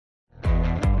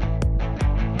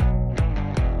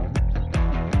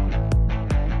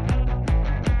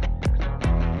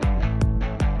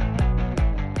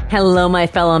Hello, my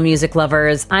fellow music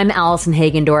lovers. I'm Allison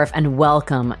Hagendorf, and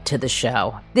welcome to the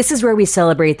show. This is where we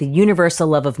celebrate the universal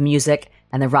love of music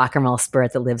and the rock and roll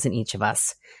spirit that lives in each of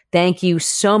us. Thank you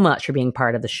so much for being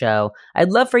part of the show.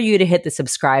 I'd love for you to hit the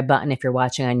subscribe button if you're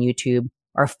watching on YouTube,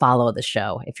 or follow the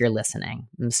show if you're listening.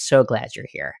 I'm so glad you're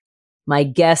here. My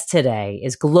guest today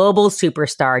is global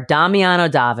superstar Damiano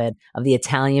David of the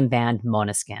Italian band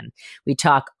Måneskin. We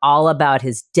talk all about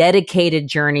his dedicated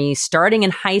journey, starting in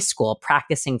high school,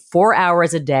 practicing 4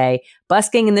 hours a day,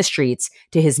 busking in the streets,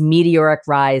 to his meteoric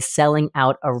rise, selling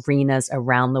out arenas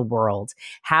around the world.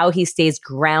 How he stays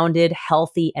grounded,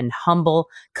 healthy, and humble,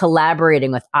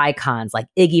 collaborating with icons like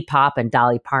Iggy Pop and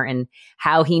Dolly Parton.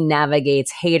 How he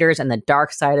navigates haters and the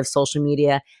dark side of social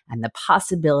media, and the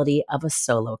possibility of a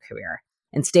solo career.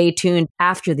 And stay tuned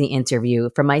after the interview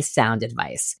for my sound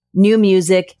advice. New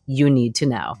music you need to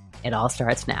know. It all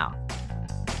starts now.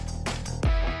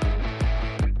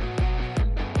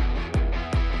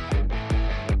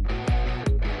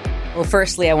 Well,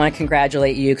 firstly, I want to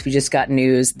congratulate you because we just got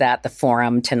news that the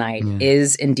Forum tonight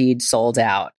is indeed sold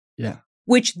out. Yeah.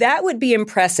 Which that would be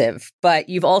impressive, but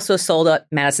you've also sold out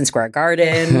Madison Square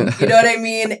Garden. You know what I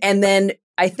mean? And then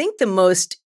I think the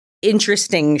most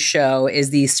interesting show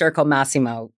is the Circo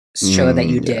Massimo show that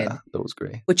you did. Yeah, that was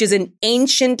great. Which is an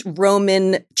ancient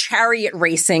Roman chariot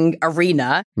racing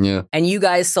arena. Yeah. And you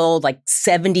guys sold like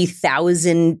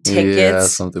 70,000 tickets. Yeah,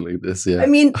 something like this, yeah. I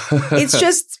mean, it's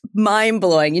just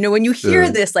mind-blowing. You know, when you hear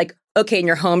this, like, okay, in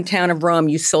your hometown of Rome,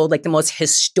 you sold like the most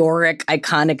historic,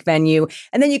 iconic venue.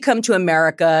 And then you come to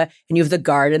America and you have the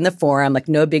Garden, the Forum, like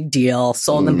no big deal,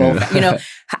 sold them both. You know,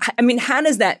 I mean, how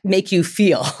does that make you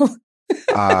feel?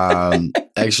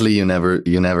 Actually, you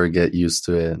never get used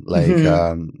to it. Like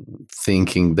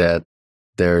thinking that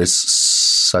there's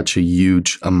such a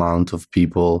huge amount of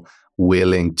people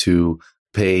willing to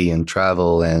pay and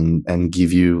travel and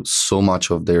give you so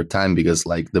much of their time, because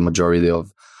like the majority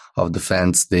of the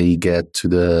fans, they get to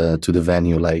the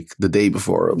venue like the day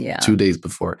before, or 2 days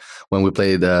before. When we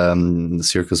played the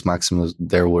Circus Maximus,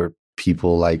 there were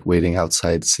people like waiting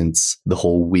outside since the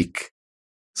whole week.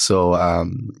 So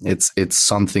it's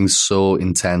something so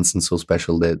intense and so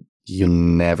special that you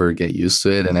never get used to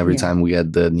it. And every time we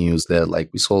get the news that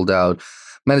like we sold out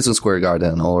Madison Square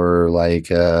Garden, or like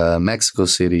Mexico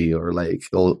City, or like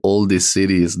all these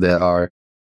cities that are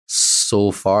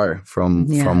so far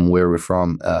from where we're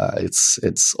from,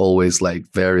 it's always like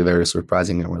very, very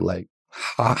surprising. And we're like,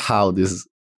 how this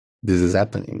is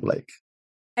happening, like.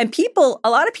 And a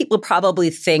lot of people probably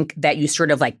think that you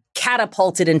sort of like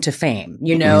catapulted into fame,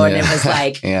 you know, and it was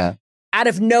like out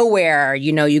of nowhere,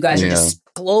 you know, you guys are just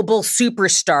global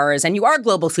superstars, and you are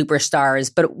global superstars.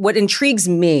 But what intrigues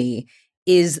me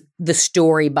is the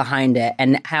story behind it,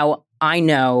 and how I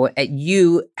know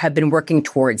you have been working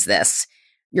towards this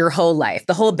your whole life.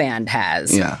 The whole band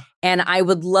has. Yeah. And I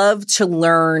would love to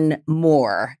learn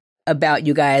more about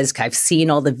you guys. I've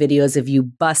seen all the videos of you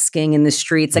busking in the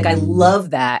streets. Like, I love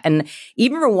that. And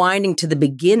even rewinding to the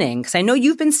beginning, because I know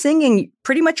you've been singing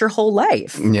pretty much your whole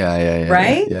life. Yeah.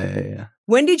 Right? Yeah.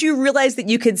 When did you realize that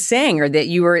you could sing, or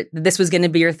that this was going to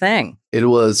be your thing? It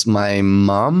was my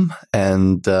mom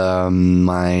and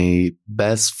my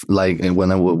best, like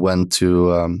when I went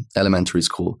to elementary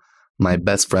school, my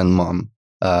best friend mom,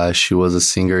 she was a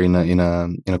singer in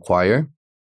a choir.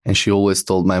 And she always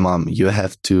told my mom, you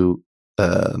have to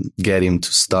get him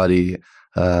to study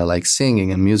like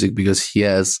singing and music, because he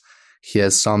has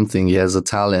something, he has a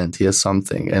talent, he has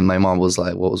something. And my mom was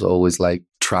always like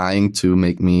trying to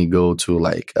make me go to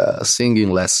like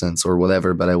singing lessons or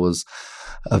whatever. But I was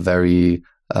a very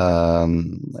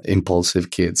impulsive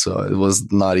kid, so it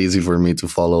was not easy for me to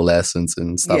follow lessons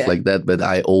and stuff like that. But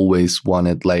I always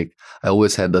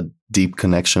had a deep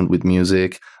connection with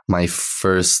music. My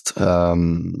first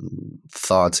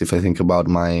thoughts, if I think about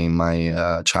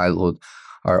my childhood,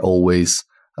 are always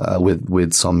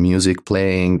with some music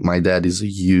playing. My dad is a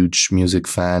huge music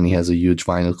fan. He has a huge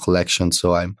vinyl collection.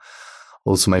 So I'm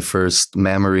also, my first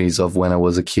memories of when I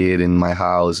was a kid in my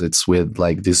house, it's with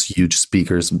like these huge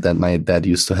speakers that my dad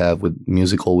used to have with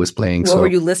music always playing. What were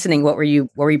you listening? What were you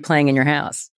playing in your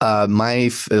house?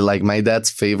 My dad's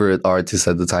favorite artist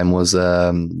at the time was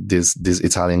this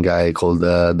Italian guy called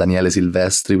Daniele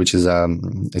Silvestri, which is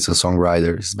it's a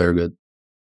songwriter. He's very good.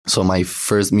 So my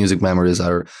first music memories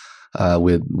are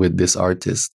with this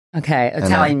artist. Okay,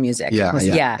 Italian music.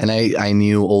 Yeah. And I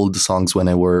knew all the songs when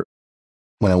I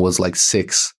was like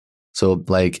 6. So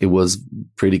like it was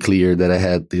pretty clear that I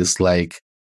had this like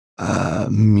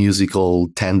musical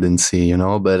tendency, you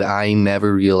know, but I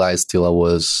never realized till I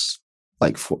was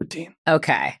like 14.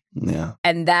 Okay. Yeah.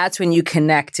 And that's when you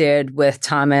connected with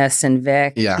Thomas and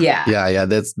Vic. Yeah.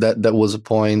 That was a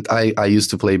point. I used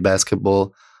to play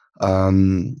basketball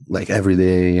like every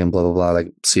day and blah blah blah,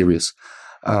 like serious.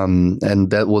 And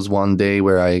that was one day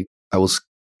where I was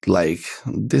like,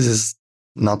 this is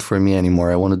not for me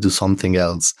anymore. I want to do something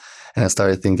else. And I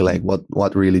started thinking like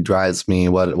what really drives me,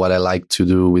 what I like to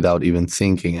do without even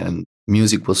thinking. And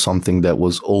music was something that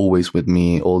was always with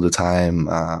me all the time.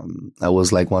 I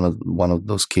was like one of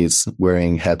those kids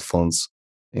wearing headphones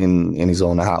in his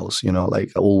own house,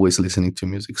 like always listening to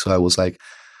music. So I was like,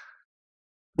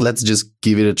 let's just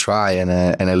give it a try. And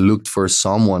I looked for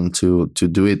someone to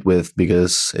do it with,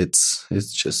 because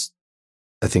it's just,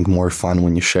 I think, more fun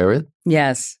when you share it.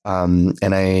 Yes. And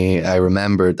I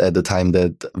remembered at the time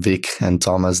that Vic and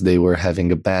Thomas, they were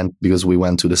having a band because we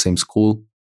went to the same school.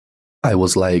 I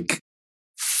was like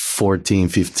 14,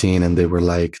 15, and they were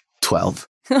like 12.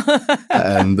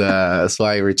 And so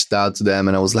I reached out to them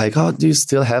and I was like, oh, do you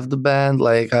still have the band?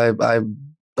 Like, I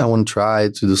want to try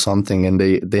to do something. And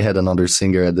they had another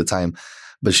singer at the time,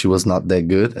 but she was not that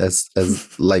good as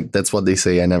like, that's what they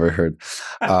say. I never heard.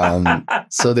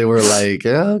 So they were like,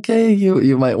 okay,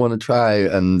 you might want to try.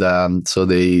 And so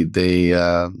they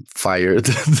fired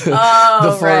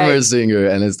the former singer,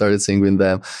 and I started singing with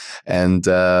them. And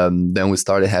then we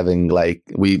started having like,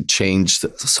 we changed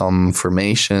some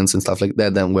formations and stuff like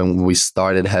that. Then when we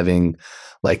started having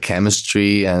like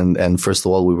chemistry, and first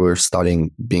of all, we were starting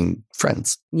being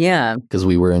friends. Yeah. Because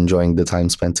we were enjoying the time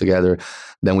spent together.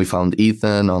 Then we found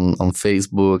Ethan on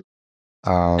Facebook.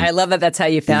 I love that that's how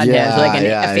you found him. Like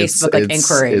a Facebook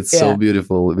inquiry. It's so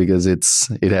beautiful because it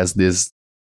has this,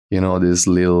 this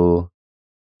little,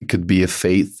 it could be a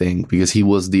fate thing, because he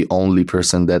was the only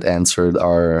person that answered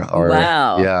our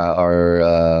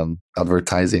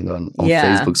advertising on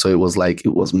Facebook. So it was like,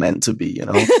 it was meant to be,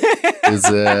 we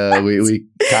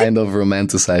kind of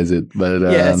romanticize it, but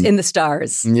yes, in the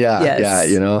stars. Yeah,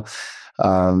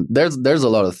 there's a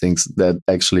lot of things that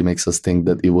actually makes us think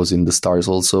that it was in the stars.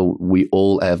 Also, we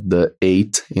all have the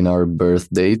 8 in our birth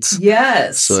dates.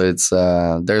 Yes. So it's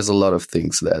there's a lot of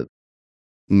things that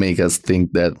make us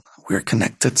think that we're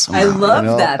connected somehow. I love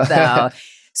that though.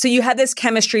 So you had this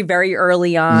chemistry very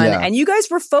early on, and you guys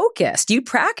were focused. You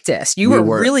practiced. You were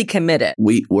really committed.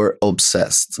 We were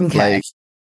obsessed. Okay.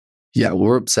 We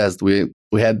were obsessed. We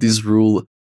had this rule,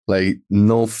 like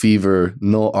no fever,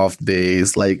 no off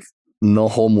days, like no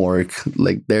homework.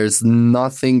 Like there's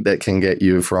nothing that can get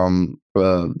you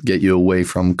away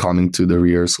from coming to the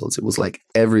rehearsals. It was like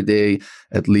every day,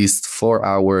 at least 4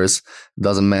 hours.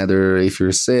 Doesn't matter if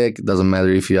you're sick. Doesn't matter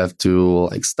if you have to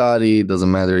like study.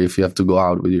 Doesn't matter if you have to go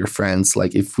out with your friends.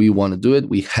 Like if we want to do it,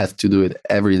 we have to do it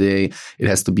every day. It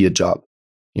has to be a job,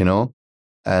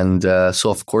 And so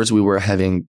of course we were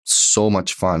having so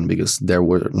much fun because there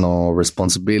were no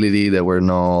responsibility, there were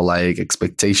no like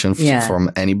expectation from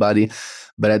anybody.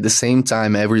 But at the same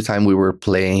time, every time we were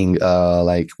playing,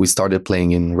 like we started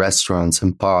playing in restaurants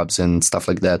and pubs and stuff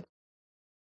like that.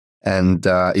 And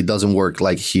it doesn't work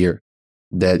like here,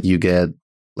 that you get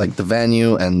like the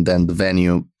venue and then the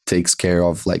venue takes care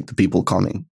of like the people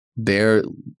coming. There,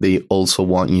 they also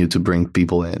want you to bring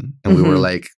people in. And we were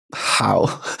like, how?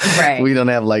 Right. We don't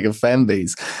have like a fan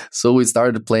base. So we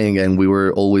started playing, and we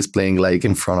were always playing like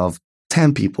in front of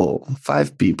 10 people,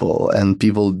 5 people, and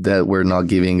people that were not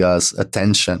giving us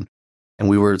attention. And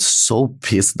we were so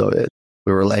pissed of it.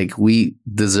 We were like, we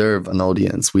deserve an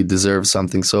audience. We deserve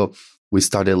something. So we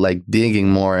started like digging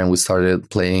more, and we started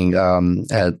playing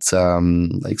at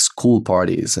like school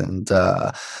parties and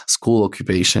school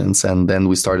occupations. And then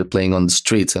we started playing on the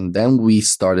streets. And then we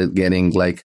started getting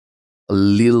like a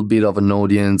little bit of an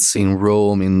audience in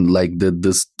Rome, in like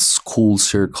the school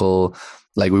circle.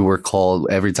 Like we were called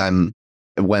every time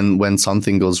when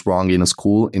something goes wrong in a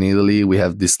school in Italy, we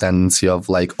have this tendency of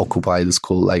like occupy the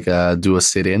school, like do a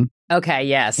sit-in. Okay,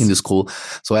 yes. In the school.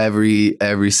 So every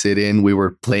sit-in, we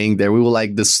were playing there. We were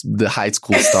like the high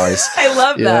school stars. I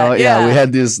love that. Yeah, we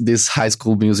had this high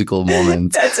school musical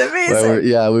moment. That's amazing.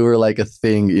 We were like a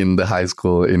thing in the high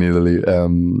school in Italy.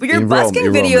 But your busking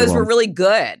videos were really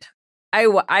good. I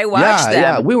watched them.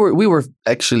 Yeah, we were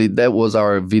actually, that was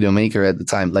our video maker at the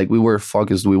time. Like we were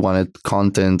focused. We wanted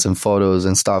content and photos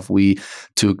and stuff. We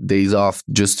took days off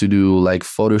just to do like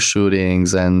photo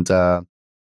shootings, and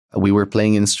we were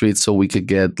playing in the streets so we could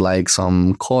get like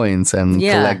some coins and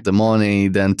collect the money.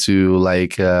 Then to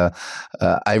like,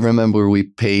 I remember we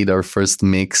paid our first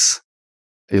mix.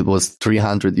 It was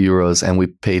 300 euros, and we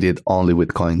paid it only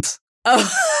with coins. Oh.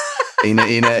 in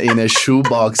a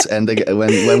shoebox, and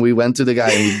when we went to the guy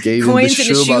and we gave coins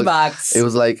him the shoebox, it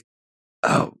was like,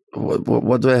 oh,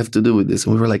 what do I have to do with this?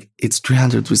 And we were like, it's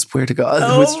 300. We swear to God.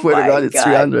 Oh we swear to God, it's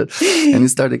 300. And he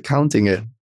started counting it.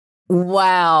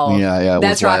 Wow. Yeah.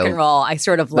 That's rock and roll. I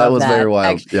sort of love that. That was very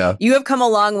wild. Yeah. You have come a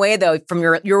long way though from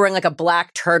you're wearing like a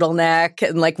black turtleneck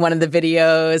in like one of the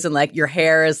videos, and like your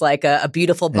hair is like a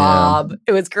beautiful bob. Yeah.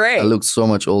 It was great. I looked so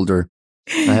much older.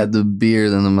 I had the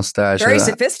beard and the mustache. Very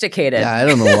sophisticated. Yeah, I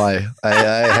don't know why. I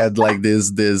had like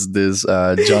this Johnny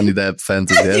Depp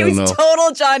fantasy. I don't know.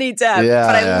 Total Johnny Depp. Yeah,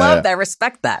 but I love that.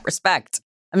 Respect that. Respect.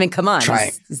 I mean, come on.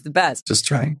 He's the best. Just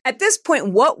trying. At this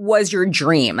point, what was your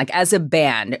dream? Like as a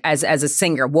band, as a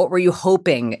singer, what were you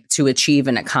hoping to achieve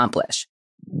and accomplish?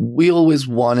 We always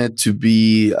wanted to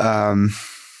be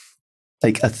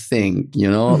like a thing, you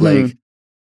know? Mm-hmm. Like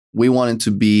we wanted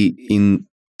to be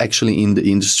actually in the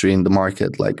industry, in the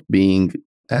market, like being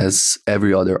as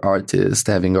every other artist,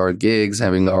 having our gigs,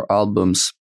 having our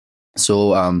albums.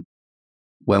 So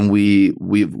when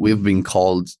we've been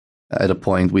called at a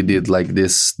point, we did like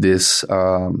this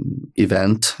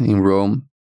event in Rome,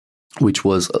 which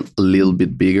was a little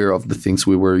bit bigger of the things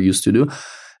we were used to do.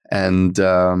 And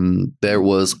there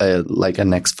was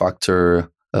an X Factor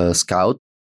scout.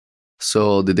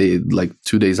 So the day, like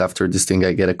 2 days after this thing,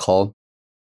 I get a call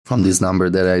from this number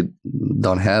that I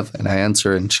don't have, and I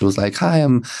answer, and she was like, "Hi,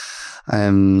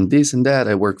 I'm this and that.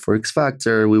 I work for X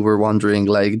Factor. We were wondering,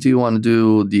 like, do you want to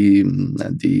do the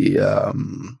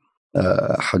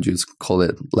how do you call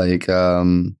it? Like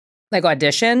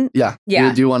audition? Yeah.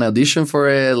 Do you want to audition for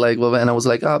it? Like, well, and I was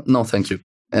like, oh, no, thank you.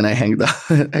 And I hanged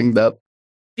up.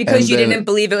 Because you didn't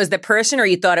believe it was the person, or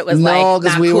you thought it was no,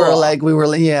 because we were like,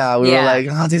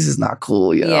 oh, this is not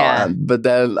cool, you know. Yeah. But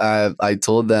then I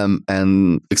told them,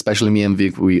 and especially me and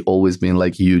Vic, we always been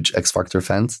like huge X Factor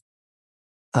fans.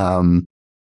 So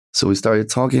we started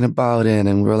talking about it,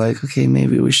 and we were like, okay,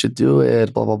 maybe we should do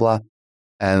it, blah blah blah.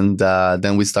 And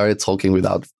then we started talking with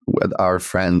our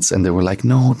friends, and they were like,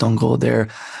 no, don't go there.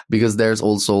 Because there's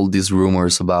also all these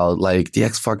rumors about like the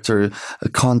X Factor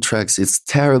contracts. It's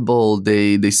terrible.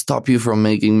 They stop you from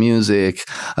making music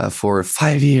for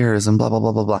 5 years and blah, blah,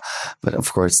 blah, blah, blah. But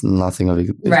of course, nothing of it.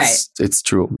 It's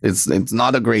true. It's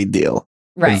not a great deal.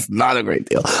 Right. It's not a great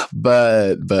deal,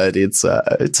 but it's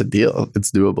a deal.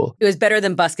 It's doable. It was better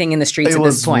than busking in the streets at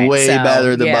this point. It was way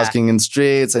better than busking in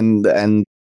streets. And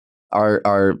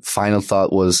our final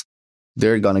thought was,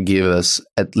 they're going to give us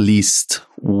at least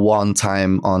one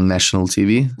time on national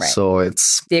TV. Right. So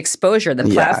it's the exposure, the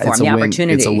platform, the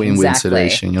opportunity. It's a win-win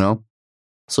situation, you know?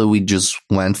 So we just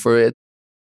went for it.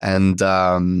 And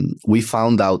we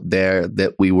found out there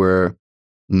that we were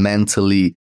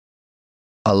mentally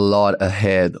a lot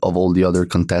ahead of all the other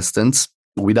contestants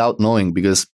without knowing,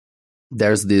 because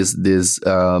there's this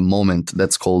moment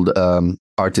that's called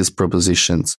artist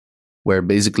propositions, where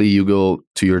basically you go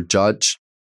to your judge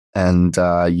and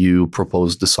you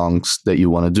propose the songs that you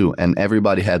want to do. And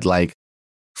everybody had like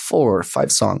 4 or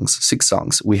 5 songs, 6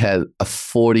 songs. We had a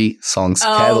 40 songs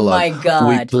catalog. Oh my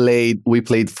God. We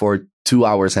played for 2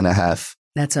 hours and a half.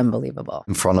 That's unbelievable.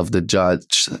 In front of the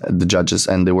judges.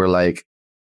 And they were like,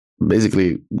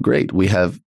 basically, great. We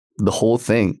have the whole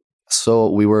thing. So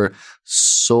we were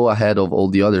so ahead of all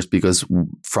the others, because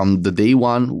from the day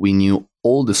one, we knew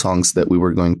all the songs that we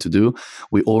were going to do.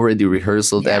 We already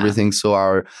rehearsed everything. So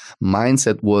our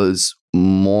mindset was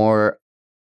more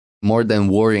than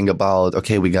worrying about,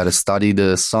 okay, we got to study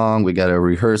the song, we got to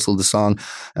rehearsal the song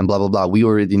and blah, blah, blah. We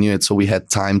already knew it. So we had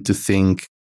time to think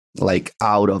like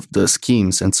out of the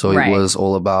schemes. And so it was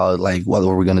all about like, what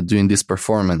are we going to do in this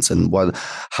performance, and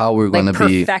how we're going to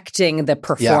be perfecting the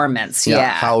performance. Yeah.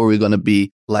 How are we going to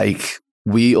be like,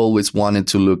 we always wanted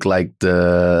to look like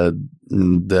the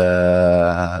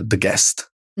guest.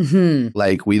 Mm-hmm.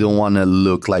 Like, we don't want to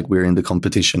look like we're in the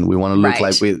competition. We want to look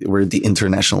like we're the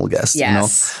international guest. Yes. You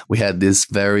know, we had this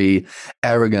very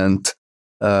arrogant.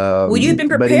 Well, you've been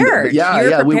prepared.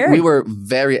 We were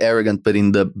very arrogant, but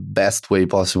in the best way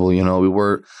possible. You know, you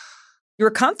were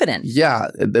confident. Yeah,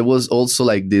 there was also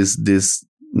like this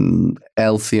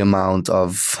healthy amount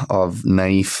of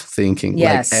naive thinking.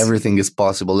 Yes. Like everything is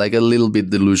possible, like a little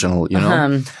bit delusional, you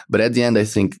know. But at the end, I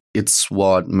think it's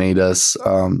what made us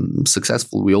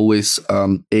successful. We always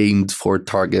aimed for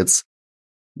targets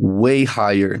way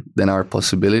higher than our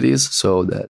possibilities, so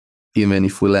that even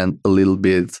if we land a little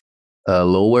bit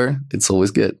lower, it's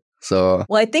always good. So,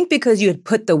 well, I think because you had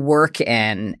put the work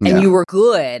in and you were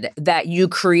good, that you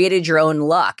created your own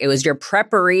luck. It was your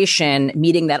preparation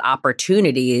meeting that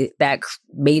opportunity that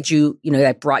made you,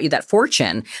 that brought you that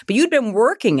fortune. But you'd been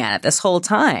working at it this whole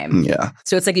time. Yeah.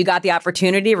 So it's like you got the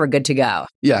opportunity, we're good to go.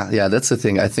 Yeah, that's the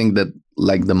thing. I think that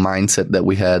like the mindset that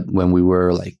we had when we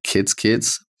were like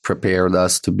kids, prepared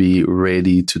us to be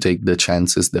ready to take the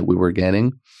chances that we were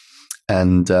getting.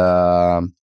 And I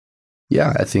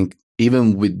think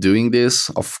even with doing this,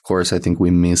 of course, I think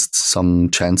we missed some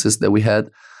chances that we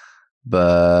had.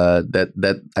 But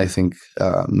that I think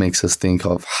makes us think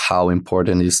of how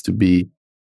important it is to be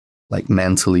like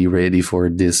mentally ready for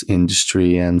this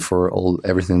industry and for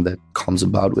everything that comes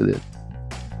about with it.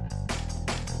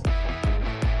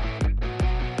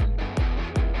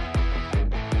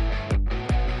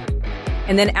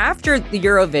 And then after the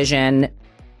Eurovision,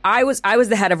 I was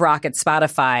the head of rock at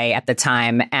Spotify at the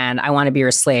time, and I Want to Be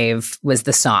Your Slave was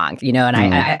the song, and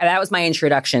I that was my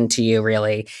introduction to you,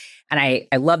 really. And I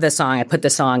love this song. I put the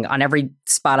song on every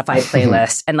Spotify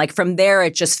playlist. And like from there,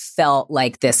 it just felt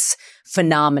like this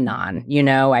phenomenon.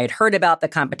 I had heard about the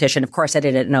competition. Of course, I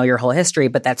didn't know your whole history,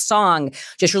 but that song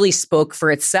just really spoke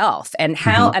for itself. And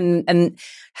how and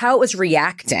how it was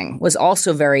reacting was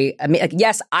also very,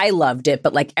 yes, I loved it,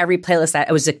 but like every playlist that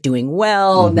I was like doing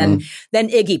well. And then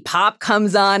Iggy Pop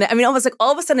comes on. I mean, almost like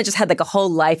all of a sudden it just had like a whole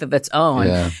life of its own.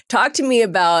 Yeah. Talk to me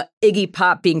about Iggy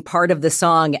Pop being part of the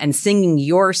song and singing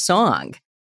your song.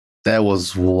 That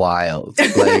was wild.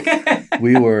 Like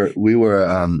we were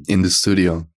in the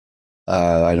studio.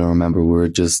 I don't remember. We were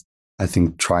just, I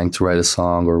think, trying to write a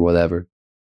song or whatever.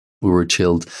 We were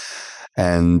chilled.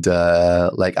 And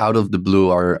like out of the blue,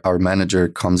 our manager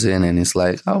comes in and he's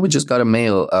like, "Oh, we just got a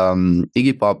mail.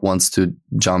 Iggy Pop wants to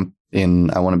jump in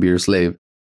I Want to Be Your Slave."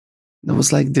 It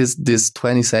was like this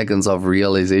 20 seconds of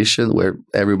realization where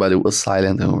everybody was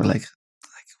silent and we're like,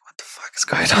 what the fuck is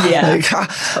going on? Yeah. Like,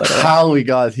 how we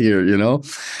got here, And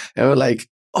we're like,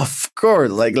 of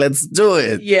course, like, let's do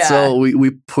it. Yeah. So we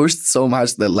pushed so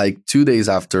much that like 2 days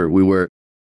after we were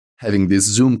having this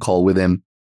Zoom call with him.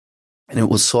 And it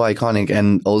was so iconic.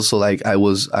 And also like I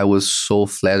was so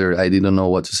flattered. I didn't know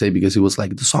what to say because he was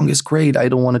like, "The song is great. I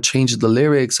don't want to change the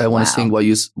lyrics. I want to sing what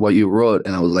you wrote."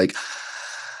 And I was like,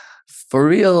 "For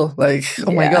real? Like,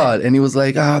 oh my God." And he was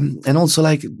like, and also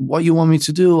like, "What you want me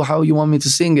to do? How you want me to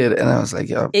sing it?" And I was like,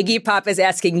 "Yeah." Iggy Pop is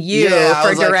asking you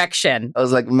for direction. Like, I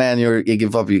was like, "Man, you're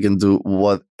Iggy Pop. You can do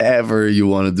whatever you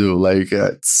want to do. Like,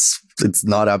 it's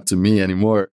not up to me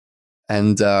anymore."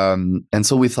 And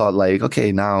so we thought like,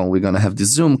 okay, now we're going to have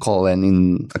this Zoom call and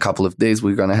in a couple of days,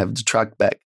 we're going to have the track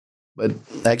back. But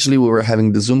actually we were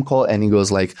having the Zoom call and he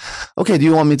goes like, "Okay, do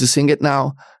you want me to sing it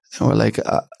now?" And we're like,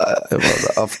 well,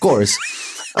 of course.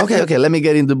 Okay, let me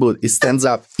get in the booth. He stands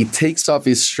up. He takes off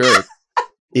his shirt.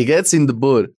 He gets in the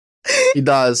booth. He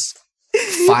does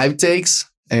 5 takes.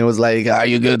 And he was like, "Are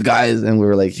you good, guys?" And we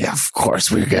were like, "Yeah, of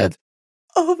course we're good."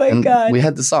 Oh my God. We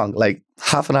had the song like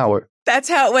half an hour. That's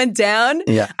how it went down?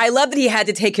 Yeah. I love that he had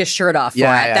to take his shirt off for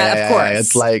it. Of course. Yeah.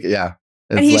 It's like, yeah.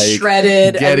 It's and he's like,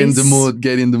 shredded. Get in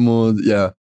the mood.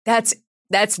 Yeah. That's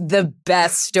the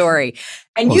best story.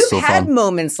 And you've had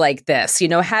moments like this,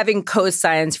 having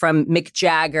co-signs from Mick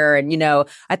Jagger. And,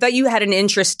 I thought you had an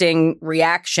interesting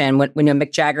reaction when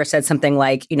Mick Jagger said something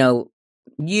like,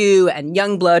 you and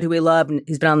Youngblood, who we love, and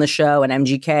he's been on the show, and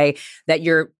MGK, that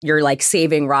you're like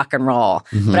saving rock and roll.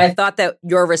 But I thought that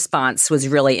your response was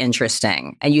really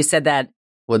interesting. And you said that.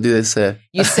 What did I say?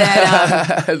 You said,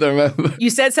 I don't remember. You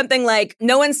said something like,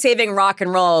 "No one's saving rock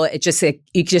and roll.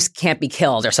 You just can't be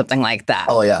killed," or something like that.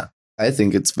 Oh yeah, I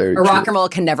think it's very true. Rock and roll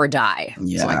can never die.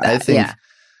 Yeah, like that.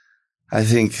 I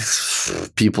think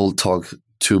people talk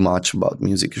too much about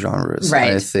music genres.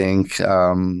 Right. I think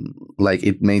like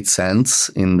it made sense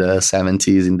in the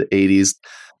 70s, in the 80s,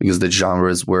 because the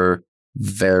genres were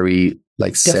very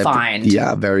like defined.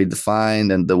 Very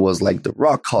defined. And there was like the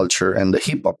rock culture and the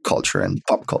hip hop culture and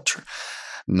pop culture.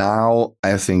 Now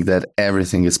I think that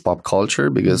everything is pop culture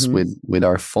because with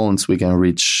our phones we can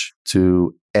reach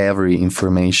to every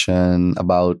information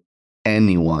about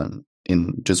anyone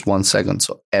in just 1 second.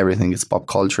 So everything is pop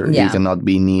culture. Yeah. You cannot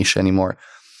be niche anymore.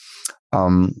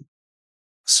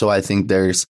 So I think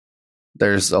there's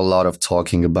a lot of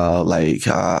talking about like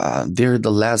they're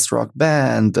the last rock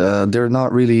band. They're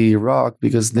not really rock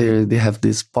because they have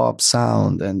this pop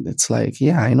sound. And it's like,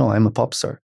 yeah, I know, I'm a pop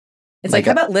star. It's like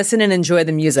how about listen and enjoy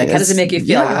the music? How does it make you feel?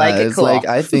 Yeah, you like it? It's cool. Like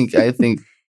I think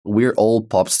we're all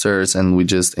pop stars and we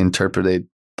just interpret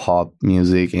pop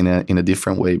music in a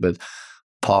different way. But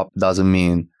pop doesn't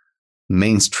mean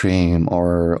mainstream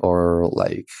or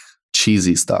like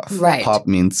cheesy stuff. Right. Pop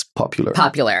means popular.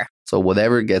 Popular. So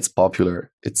whatever gets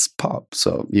popular, it's pop.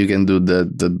 So you can do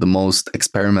the most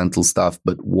experimental stuff,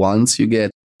 but once you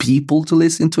get people to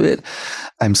listen to it,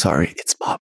 I'm sorry, it's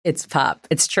pop. It's pop.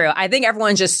 It's true. I think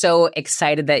everyone's just so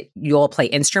excited that you all play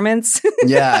instruments.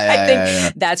 Yeah, I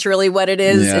think that's really what it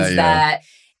is. That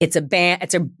It's a band.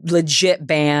 It's a legit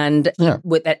band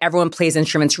with that everyone plays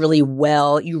instruments really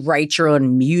well. You write your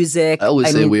own music. I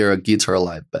always say we are a guitar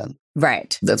live band.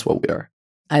 Right. That's what we are.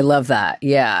 I love that.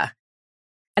 Yeah.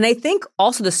 And I think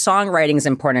also the songwriting is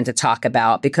important to talk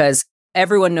about because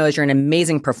everyone knows you're an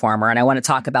amazing performer, and I want to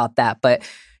talk about that. But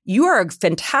you are a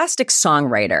fantastic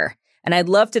songwriter. And I'd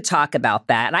love to talk about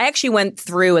that. And I actually went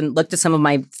through and looked at some of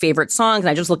my favorite songs, and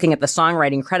I was just looking at the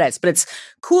songwriting credits. But it's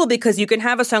cool because you can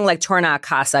have a song like Torna a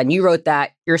Casa, and you wrote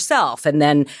that yourself. And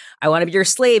then I Want to Be Your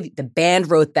Slave, the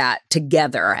band wrote that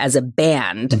together as a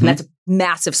band. Mm-hmm. And that's a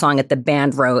massive song that the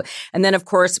band wrote. And then, of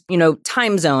course,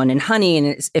 Time Zone and Honey,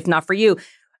 and If Not For You,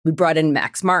 we brought in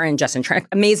Max Martin, Justin Trent,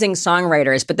 amazing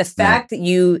songwriters. But the fact that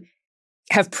you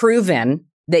have proven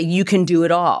that you can do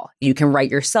it all. You can write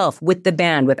yourself with the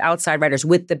band, with outside writers,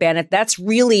 with the band. That's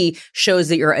really shows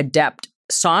that you're adept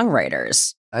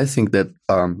songwriters. I think that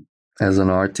as an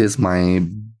artist, my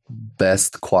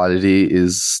best quality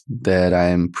is that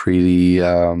I'm pretty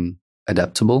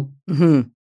adaptable. Mm-hmm.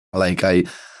 Like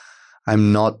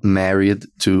I'm not married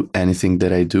to anything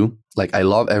that I do. Like I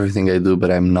love everything I do,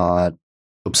 but I'm not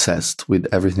obsessed with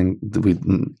anything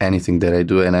that I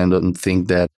do. And I don't think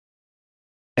that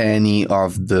any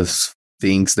of the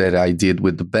things that I did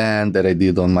with the band, that I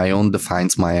did on my own,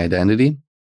 defines my identity.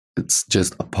 It's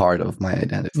just a part of my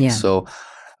identity. Yeah. So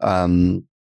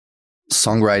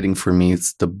songwriting for me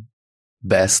is the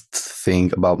best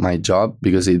thing about my job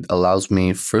because it allows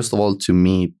me, first of all, to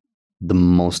meet the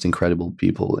most incredible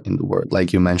people in the world.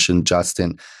 Like you mentioned,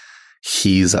 Justin,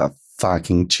 he's a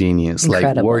fucking genius.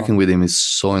 Incredible. Like working with him is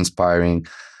so inspiring.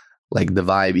 Like the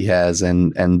vibe he has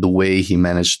and the way he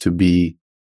managed to be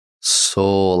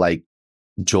so like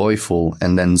joyful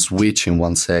and then switch in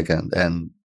 1 second and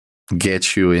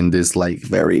get you in this like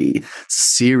very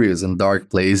serious and dark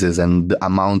places, and the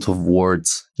amount of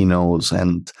words he knows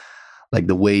and like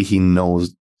the way he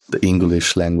knows the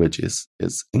English language is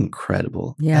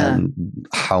incredible. Yeah. And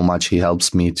how much he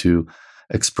helps me to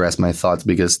express my thoughts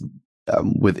because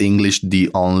with English, the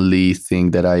only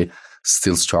thing that I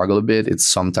still struggle a bit, it's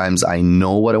sometimes I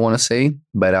know what I want to say,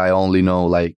 but I only know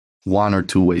like 1 or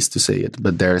 2 ways to say it,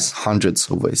 but there's hundreds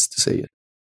of ways to say it.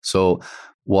 So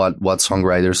what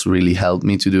songwriters really help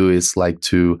me to do is like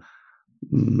to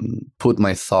put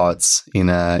my thoughts in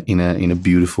a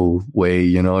beautiful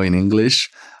way, in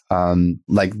English.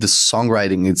 Like the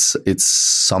songwriting, it's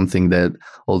something that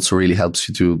also really helps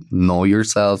you to know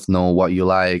yourself, know what you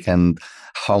like, and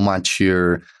how much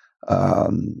you're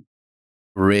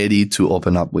ready to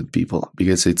open up with people,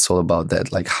 because it's all about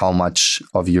that, like how much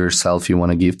of yourself you want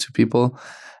to give to people.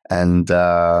 And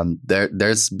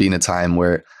there's been a time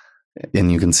where,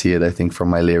 and you can see it, I think, from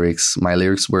my lyrics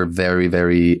were very,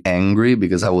 very angry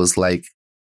because I was like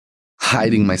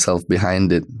hiding myself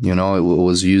behind it. It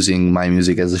was using my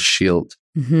music as a shield.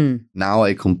 Mm-hmm. Now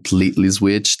I completely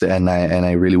switched, and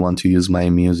I really want to use my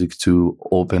music to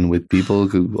open up with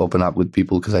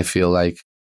people, because I feel like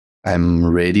I'm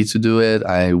ready to do it.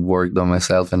 I worked on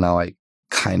myself, and now I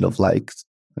kind of like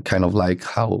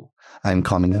how I'm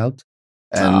coming out.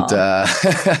 And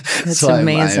that's so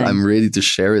amazing. I'm ready to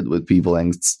share it with people.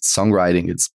 And songwriting,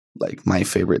 it's like my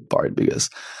favorite part because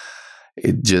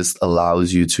it just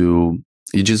allows you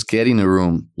just get in a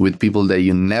room with people that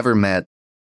you never met.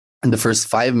 And the first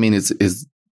 5 minutes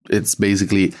it's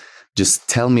basically just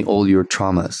tell me all your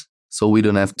traumas. So we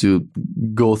don't have to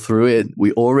go through it.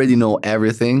 We already know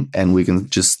everything, and we can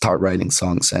just start writing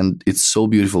songs. And it's so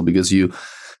beautiful because you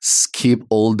skip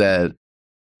all that,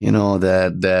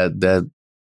 that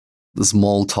the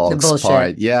small talks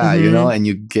part. Yeah, mm-hmm. And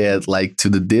you get like to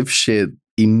the deep shit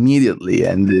immediately.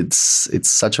 And it's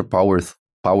such a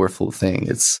powerful thing.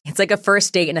 It's like a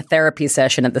first date and a therapy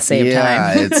session at the same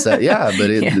time. It's but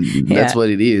that's what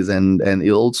it is. And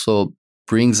it also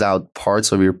brings out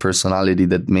parts of your personality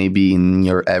that maybe in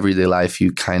your everyday life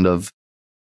you kind of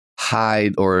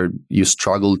hide or you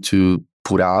struggle to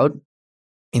put out.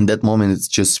 In that moment, it's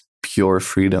just pure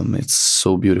freedom. It's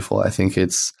so beautiful. I think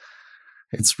it's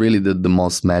really the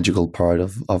most magical part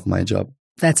of my job.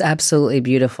 That's absolutely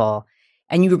beautiful.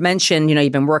 And you mentioned,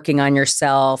 you've been working on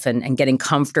yourself and getting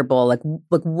comfortable. Like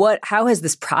how has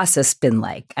this process been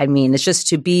like? I mean, it's just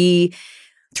to be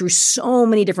through so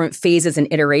many different phases and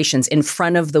iterations in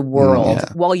front of the world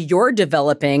while you're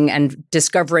developing and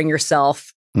discovering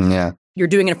yourself. Yeah. You're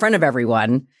doing it in front of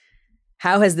everyone.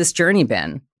 How has this journey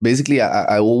been? Basically,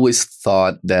 I always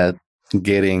thought that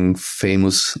getting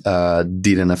famous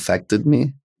didn't affected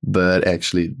me, but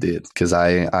actually it did, because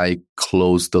I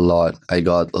closed a lot. I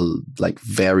got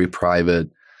very private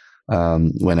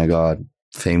when I got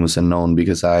famous and known,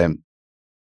 because I'm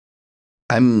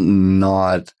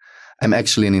not I'm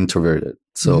actually an introverted.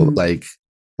 So like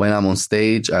when I'm on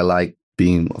stage, I like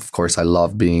being, of course, I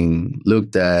love being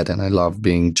looked at and I love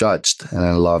being judged and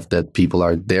I love that people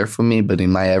are there for me. But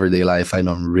in my everyday life, I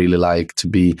don't really like to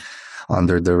be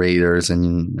under the radars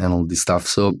and all this stuff.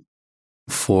 So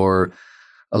for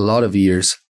a lot of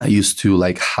years, I used to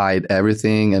like hide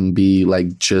everything and be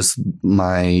like just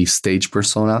my stage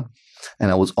persona. And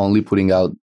I was only putting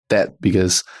out that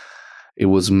because it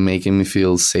was making me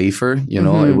feel safer. You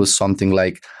know, it was something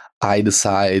like, I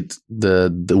decide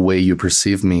the way you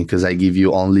perceive me because I give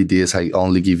you only this. I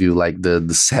only give you like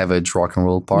the savage rock and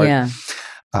roll part,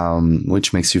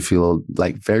 which makes you feel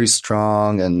like very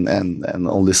strong and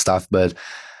all this stuff. But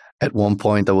at one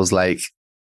point, I was like,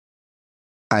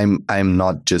 I'm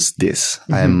not just this.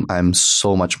 I'm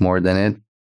so much more than it.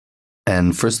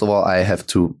 And first of all, I have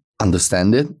to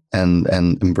understand it and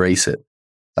embrace it.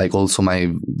 Like also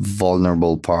my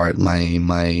vulnerable part,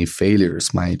 my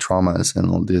failures, my traumas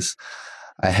and all this.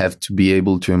 I have to be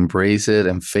able to embrace it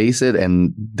and face it.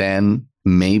 And then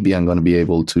maybe I'm going to be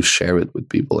able to share it with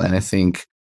people. And I think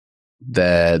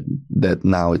that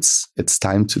now it's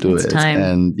time to do it.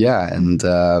 And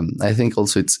I think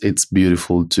also it's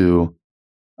beautiful to,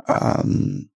 I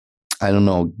don't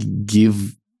know,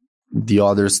 give the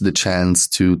others the chance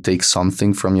to take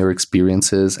something from your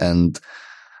experiences and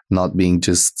not being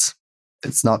just,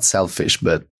 it's not selfish,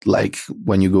 but like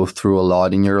when you go through a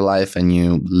lot in your life and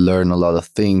you learn a lot of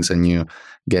things and you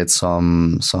get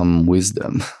some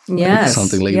wisdom,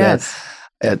 something like that.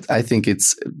 I think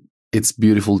it's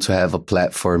beautiful to have a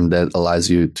platform that allows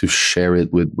you to share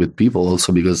it with people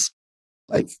also because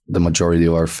like the majority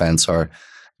of our fans are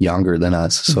younger than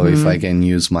us. So if I can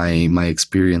use my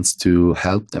experience to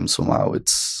help them somehow,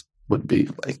 would be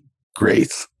like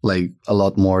great, like a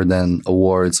lot more than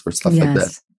awards or stuff like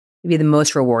that. It'd be the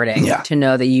most rewarding to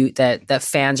know that the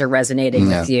fans are resonating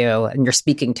with you and you're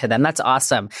speaking to them. That's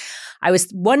awesome. I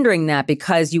was wondering that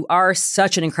because you are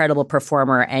such an incredible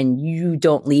performer and you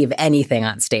don't leave anything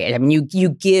on stage. I mean, you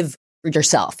give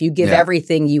yourself, you give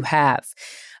everything you have,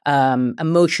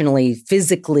 emotionally,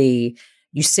 physically,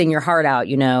 you sing your heart out,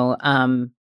 you know.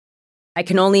 I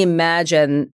can only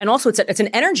imagine. And also it's an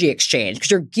energy exchange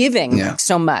because you're giving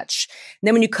so much. And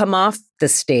then when you come off the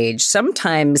stage,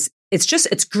 sometimes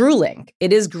it's grueling.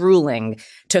 It is grueling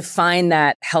to find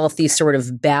that healthy sort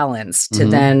of balance to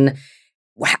then,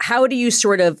 how do you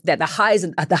sort of, that the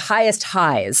highest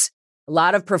highs, a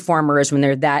lot of performers, when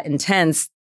they're that intense,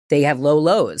 they have low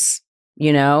lows,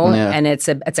 you know, and it's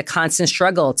a constant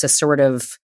struggle to sort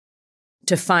of,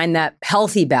 to find that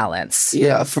healthy balance.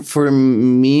 Yeah, for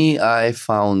me, I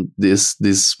found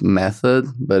this method,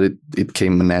 but it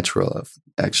came natural.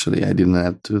 Actually, I didn't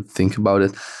have to think about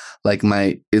it. Like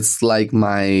it's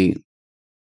my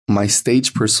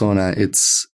stage persona.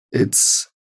 It's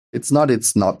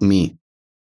not me,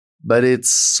 but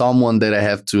it's someone that I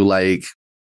have to like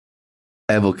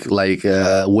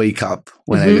wake up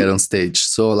when I get on stage.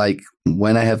 So like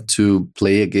when I have to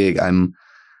play a gig, I'm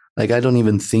like, I don't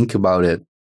even think about it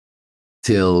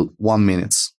till 1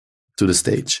 minute to the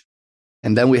stage.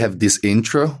 And then we have this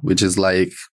intro, which is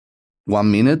like 1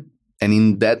 minute. And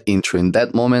in that intro, in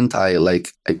that moment, I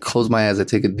close my eyes, I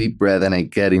take a deep breath and I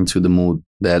get into the mood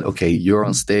that, okay, you're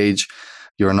on stage.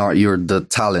 You're the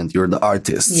talent, you're the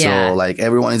artist. Yeah. So like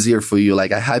everyone is here for you.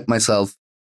 Like I hype myself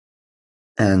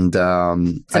and,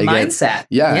 it's a mindset.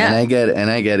 And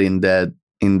I get in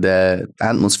that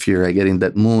atmosphere. I get in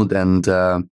that mood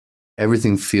and,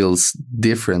 everything feels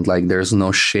different. Like there's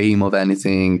no shame of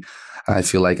anything. I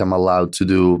feel like I'm allowed to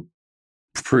do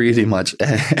pretty much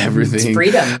everything. It's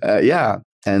freedom.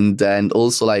 And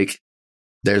also like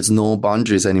there's no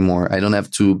boundaries anymore. I don't have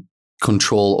to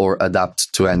control or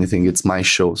adapt to anything. It's my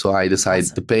show. So I decide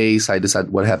the pace. I decide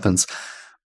what happens.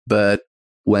 But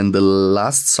when the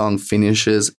last song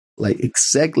finishes, like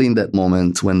exactly in that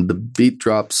moment, when the beat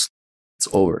drops, it's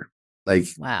over. Like,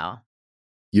 wow,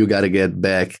 you got to get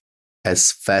back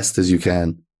as fast as you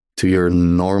can to your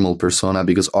normal persona,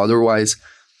 because otherwise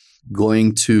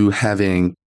going to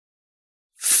having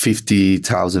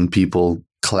 50,000 people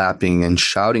clapping and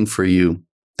shouting for you,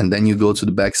 and then you go to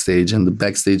the backstage and the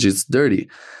backstage is dirty.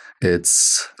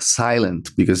 It's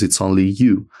silent because it's only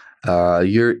you.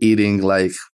 You're eating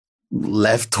like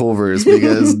leftovers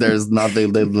because there's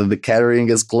nothing, the catering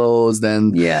is closed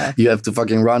and you have to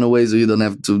fucking run away, so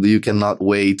you cannot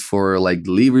wait for like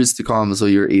deliveries to come, so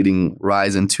you're eating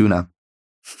rice and tuna.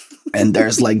 And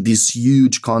there's like this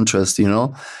huge contrast, you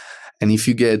know. And if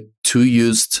you get too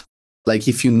used, like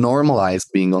if you normalize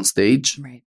being on stage,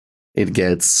 right,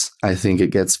 I think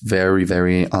it gets very,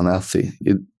 very unhealthy.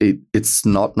 It's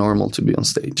not normal to be on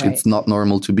stage. Right. It's not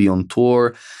normal to be on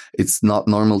tour. It's not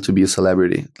normal to be a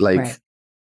celebrity. Like, Right.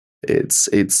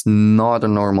 it's not a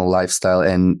normal lifestyle,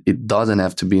 and it doesn't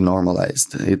have to be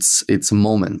normalized. It's a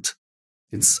moment.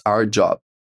 It's our job.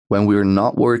 When we're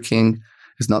not working,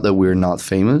 it's not that we're not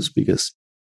famous, because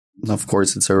of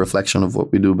course it's a reflection of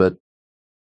what we do, but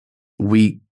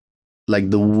we, like,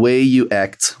 the way you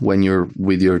act when you're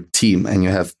with your team and you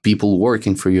have people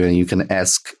working for you and you can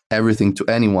ask everything to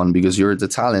anyone because you're the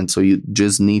talent. So you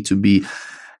just need to be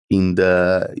in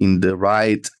the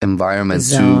right environment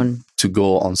to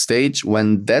go on stage.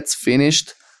 When that's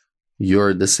finished,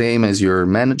 you're the same as your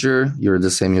manager, you're the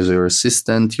same as your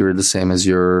assistant, you're the same as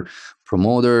your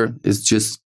promoter. It's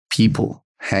just people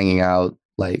hanging out,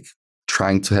 like,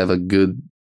 trying to have a good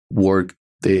work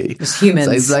day. Just humans.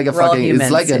 So it's like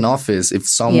it's like an office. If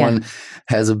someone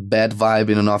has a bad vibe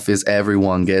in an office,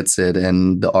 everyone gets it,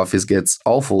 and the office gets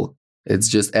awful. It's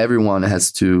just everyone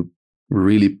has to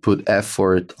really put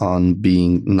effort on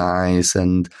being nice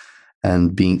and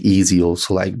being easy,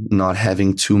 also, like not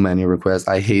having too many requests.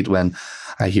 I hate when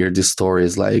I hear these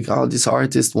stories like, oh, this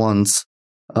artist wants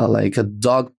like a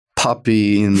dog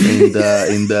puppy in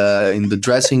the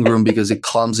dressing room because it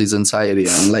calms his anxiety.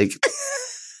 I'm like,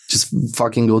 just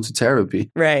fucking go to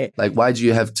therapy. Right. Like, why do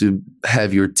you have to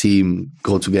have your team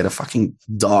go to get a fucking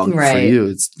dog for you?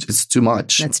 It's too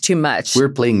much. That's too much. We're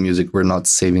playing music. We're not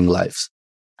saving lives.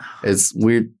 It's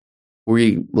weird.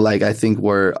 We, like, I think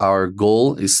where our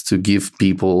goal is to give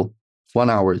people 1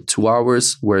 hour, 2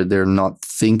 hours where they're not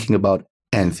thinking about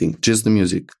anything, just the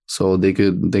music. So they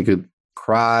could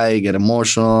cry, get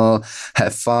emotional,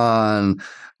 have fun,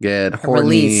 get horny.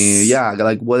 Release. Yeah,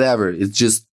 like whatever. It's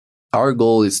just, our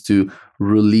goal is to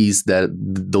release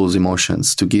those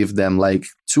emotions, to give them like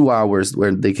 2 hours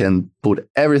where they can put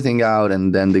everything out,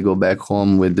 and then they go back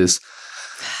home with this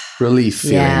relief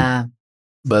feeling. Yeah.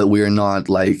 But we're not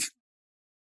like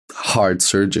heart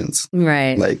surgeons.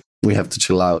 Right. Like, we have to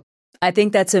chill out. I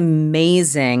think that's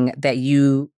amazing that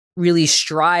you really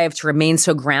strive to remain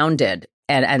so grounded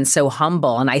and so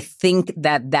humble. And I think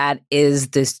that is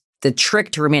the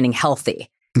trick to remaining healthy.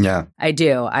 Yeah. I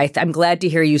do. I'm glad to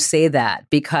hear you say that,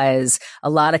 because a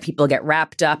lot of people get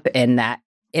wrapped up in that,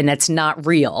 and it's not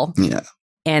real. Yeah.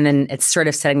 And then it's sort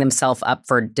of setting themselves up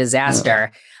for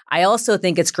disaster. Yeah. I also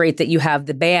think it's great that you have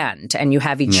the band and you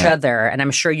have each other. And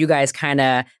I'm sure you guys kind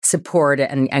of support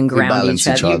and ground each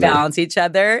other. You balance each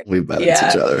other. We balance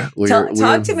each other.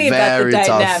 Talk to me about the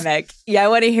dynamic. Tough. Yeah, I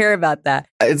want to hear about that.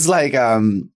 It's like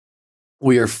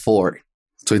we are four.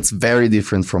 So it's very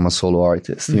different from a solo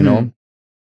artist, you know?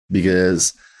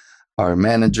 Because our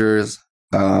managers,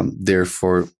 they're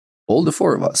for all the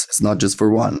four of us. It's not just for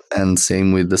one. And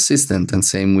same with the assistant, and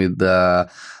same with the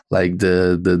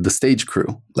stage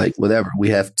crew, like whatever. We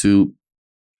have to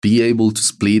be able to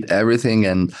split everything,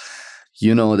 and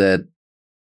you know that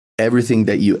everything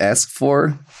that you ask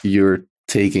for, you're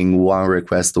taking one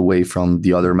request away from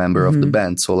the other member of the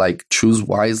band. So like, choose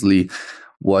wisely,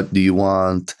 what do you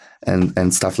want,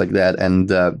 and stuff like that.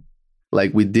 And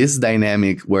like with this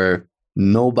dynamic where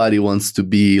nobody wants to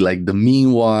be like the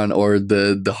mean one or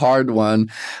the hard one,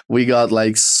 we got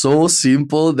like so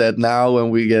simple that now when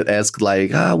we get asked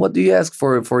like, what do you ask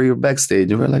for your backstage?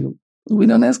 And we're like, we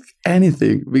don't ask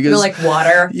anything, because you're like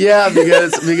water. Yeah,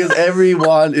 because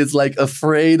everyone is like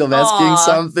afraid of asking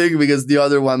something, because the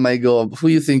other one might go, who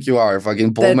you think you are,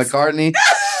 fucking Paul McCartney?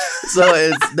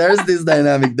 So there's this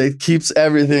dynamic that keeps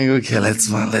everything okay.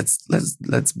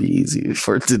 Let's be easy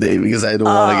for today, because I don't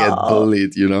want to get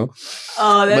bullied, you know.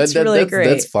 Oh, that's really great.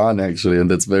 That's fun, actually, and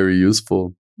that's very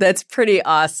useful. That's pretty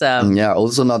awesome. Yeah.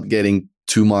 Also, not getting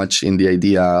too much in the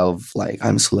idea of like,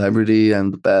 I'm a celebrity,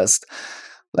 I'm the best.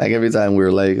 Like, every time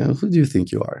we're like, who do you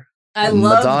think you are? I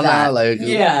love Madonna, that. Like,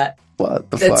 yeah.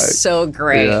 What the fuck? That's so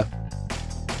great. Yeah.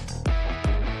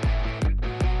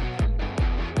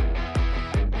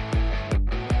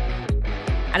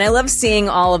 And I love seeing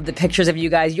all of the pictures of you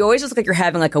guys. You always look like you're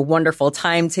having like a wonderful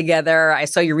time together. I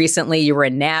saw you recently. You were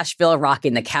in Nashville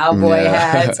rocking the cowboy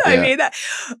hats. I mean,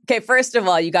 okay, first of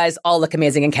all, you guys all look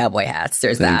amazing in cowboy hats.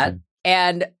 There's that.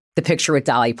 And the picture with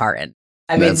Dolly Parton.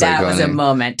 I mean, that was a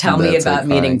moment. Tell me about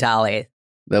meeting Dolly.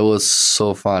 That was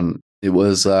so fun. It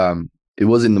was in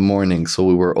the morning, so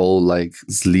we were all like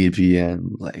sleepy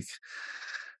and like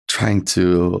trying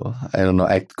to, I don't know,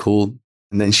 act cool.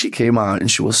 And then she came out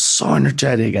and she was so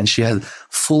energetic, and she had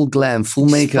full glam, full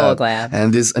makeup, full glam,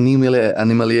 and this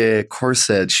animalier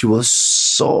corset. She was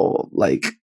so like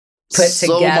put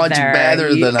so together. Much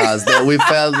better than us that we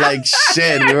felt like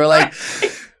shit. We were like,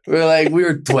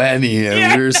 we're 20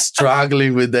 and we're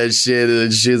struggling with that shit.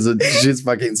 And she's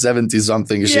fucking 70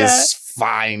 something. She's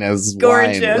fine as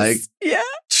gorgeous wine. Like,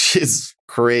 she's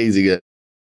crazy good.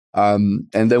 And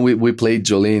then we played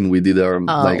Jolene. We did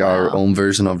our own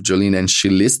version of Jolene, and she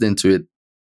listened to it.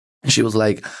 And she was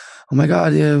like, "Oh my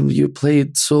God, you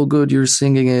played so good. You're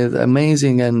singing it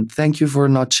amazing. And thank you for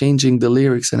not changing the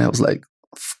lyrics." And I was like,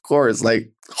 "Of course, like,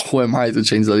 who am I to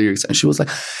change the lyrics?" And she was like,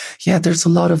 "Yeah, there's a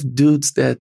lot of dudes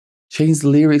that change the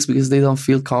lyrics because they don't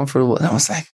feel comfortable." And I was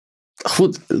like,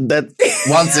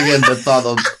 once again, the thought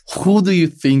of, who do you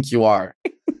think you are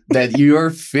that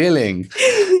you're feeling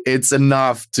it's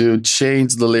enough to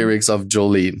change the lyrics of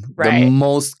Jolene, the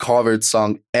most covered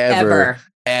song ever.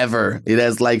 It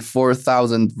has like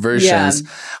 4,000 versions.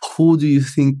 Who do you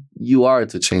think you are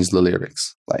to change the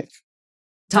lyrics? Like,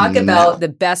 talk about the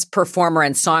best performer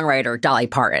and songwriter, Dolly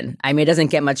Parton. I mean, it doesn't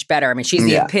get much better. I mean, she's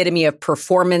the epitome of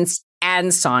performance and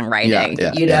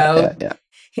songwriting, you know?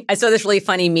 I saw this really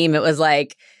funny meme. It was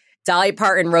like, Dolly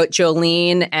Parton wrote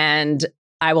Jolene and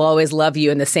I Will Always Love You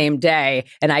in the same day,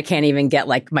 and I can't even get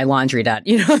like my laundry done.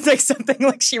 You know, it's like something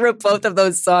like she wrote both of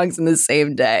those songs in the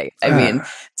same day. I mean,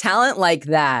 talent like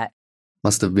that.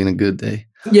 Must have been a good day.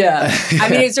 Yeah. I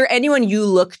mean, is there anyone you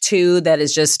look to that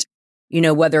is just, you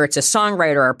know, whether it's a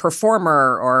songwriter or a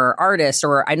performer or artist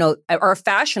or or a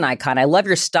fashion icon? I love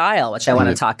your style, which I want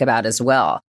to talk about as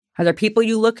well. Are there people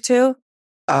you look to?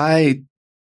 Of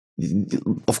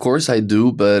course I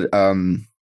do, but I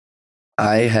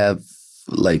have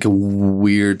like a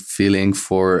weird feeling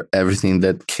for everything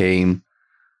that came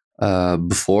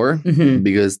before,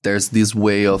 because there's this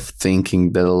way of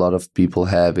thinking that a lot of people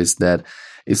have, is that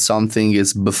if something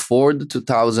is before the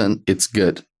 2000, it's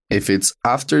good. If it's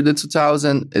after the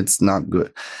 2000, it's not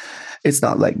good. It's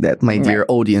not like that, my dear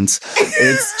audience.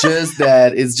 It's just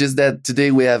that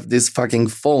today we have these fucking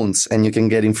phones and you can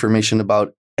get information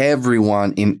about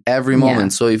everyone in every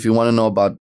moment. So if you want to know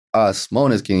about us,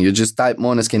 Måneskin, you just type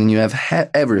Måneskin and you have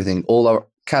everything, all our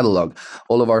catalog,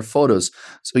 all of our photos.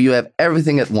 So you have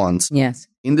everything at once. Yes.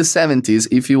 In the 70s,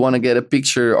 if you want to get a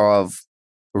picture of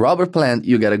Robert Plant,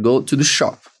 you got to go to the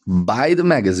shop, buy the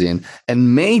magazine,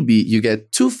 and maybe you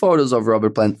get 2 photos of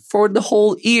Robert Plant for the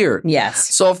whole year.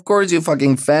 Yes. So of course you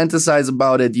fucking fantasize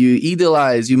about it. You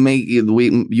idealize. You make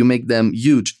them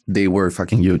huge. They were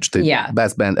fucking huge. The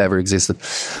best band ever existed.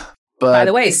 But by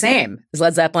the way, same. Is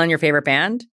Led Zeppelin your favorite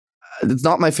band? It's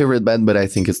not my favorite band, but I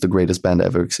think it's the greatest band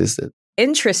ever existed.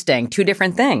 Interesting. 2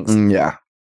 different things. Yeah.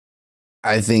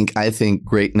 I think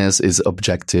greatness is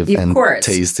objective and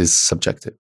taste is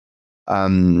subjective. I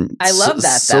love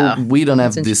that, though. So we don't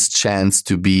have this chance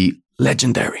to be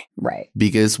legendary. Right.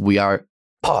 Because we are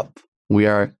pop. We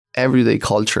are everyday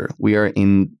culture. We are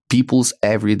in people's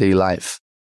everyday life.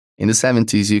 In the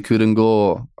 70s, you couldn't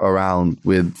go around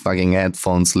with fucking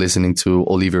headphones listening to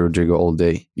Olivia Rodrigo all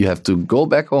day. You have to go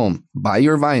back home, buy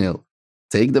your vinyl,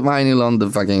 take the vinyl on the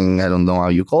fucking, I don't know how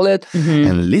you call it,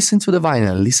 and listen to the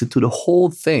vinyl, listen to the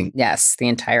whole thing. Yes, the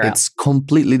entire It's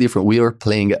completely different. We are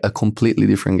playing a completely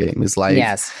different game. It's like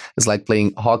it's like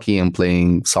playing hockey and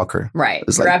playing soccer. Right.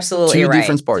 It's You're like absolutely 2 right.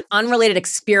 different sports. Unrelated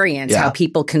experience, how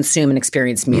people consume and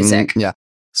experience music. Yeah.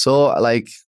 So like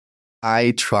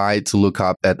I try to look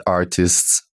up at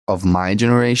artists of my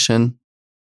generation,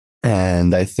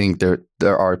 and I think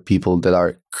there are people that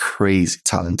are crazy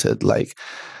talented, like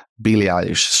Billie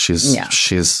Eilish.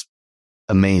 She's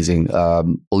amazing.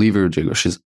 Olivia Rodrigo,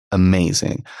 she's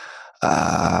amazing.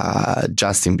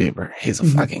 Justin Bieber, he's a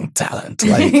fucking talent.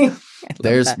 Like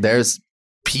there's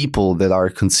people that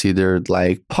are considered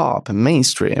like pop and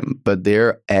mainstream, but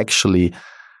they're actually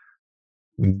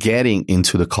getting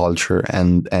into the culture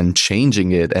and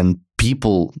changing it, and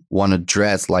people want to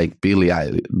dress like Billie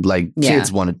Eilish. Like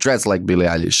kids want to dress like Billie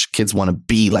Eilish. Kids want to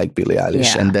be like Billie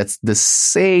Eilish, and that's the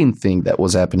same thing that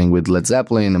was happening with Led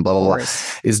Zeppelin and blah blah blah.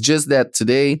 It's just that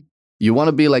today you want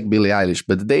to be like Billie Eilish,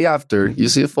 but the day after you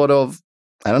see a photo of,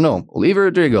 I don't know, Olivia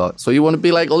Rodrigo, so you want to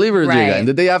be like Olivia Rodrigo, and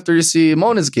the day after you see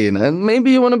Måneskin, and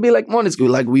maybe you want to be like Måneskin.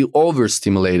 Like we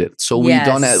overstimulate it, so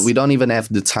we don't even have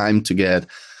the time to get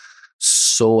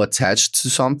so attached to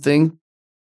something.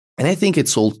 And I think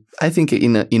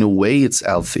in a way it's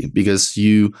healthy, because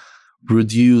you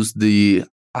reduce the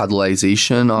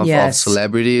idolization of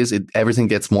celebrities. Everything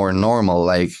gets more normal.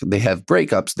 Like they have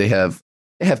breakups, they have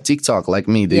TikTok like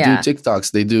me. They do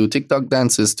TikToks, they do TikTok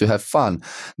dances to have fun.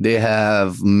 They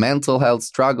have mental health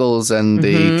struggles and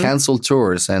they cancel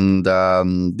tours. And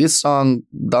this song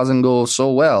doesn't go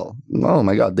so well. Oh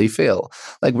my God, they fail.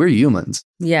 Like we're humans.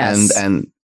 Yes. And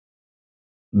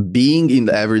being in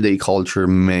the everyday culture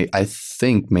I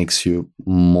think makes you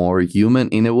more human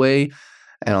in a way.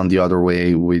 And on the other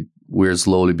way, we're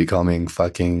slowly becoming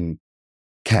fucking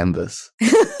canvas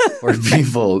for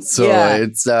people. So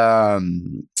it's I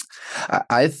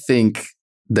think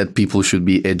that people should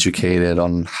be educated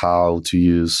on how to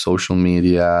use social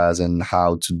medias and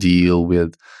how to deal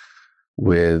with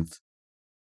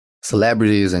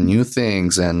celebrities and new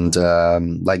things, and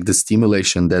like the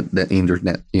stimulation that the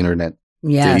internet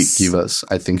yes. they give us,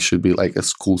 I think should be like a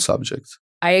school subject.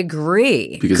 I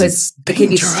agree. Because it can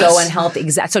be so unhealthy.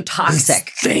 So toxic.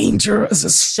 It's dangerous.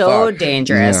 It's so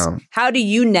dangerous. Yeah. How do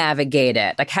you navigate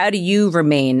it? Like, how do you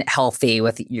remain healthy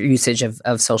with your usage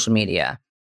of social media?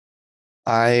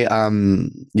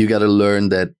 You got to learn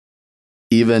that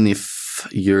even if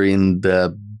you're in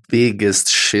the biggest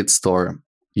shitstorm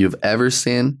you've ever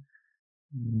seen,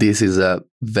 this is a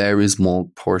very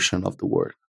small portion of the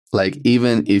world. Like,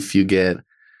 even if you get,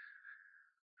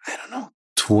 I don't know,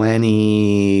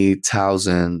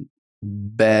 20,000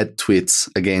 bad tweets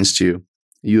against you,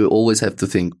 you always have to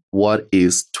think, what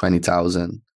is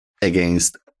 20,000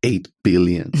 against 8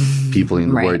 billion people in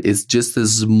the world? It's just a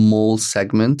small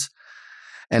segment.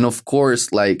 And of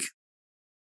course, like,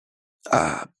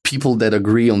 people that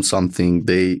agree on something,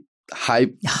 they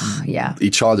hype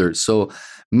each other. So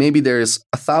maybe there's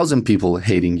 1,000 people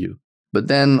hating you, but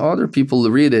then other people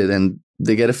read it and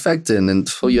they get affected. And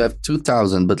so you have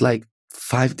 2,000, but like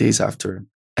 5 days after,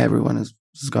 everyone is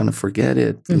going to forget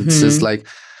it. Mm-hmm. It's just like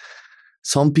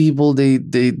some people, they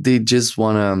just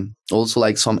want to, also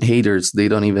like some haters, they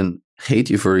don't even hate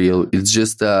you for real. It's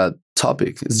just a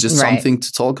topic. It's just something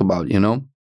to talk about, you know?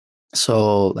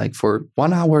 So like for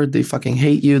 1 hour, they fucking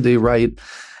hate you. They write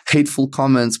hateful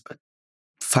comments, but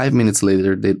 5 minutes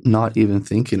later, they're not even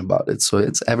thinking about it. So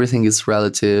everything is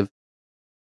relative.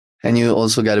 And you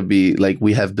also got to be like,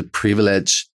 we have the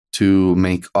privilege to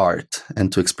make art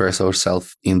and to express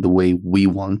ourselves in the way we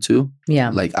want to. Yeah.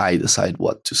 Like, I decide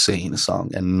what to say in a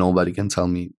song and nobody can tell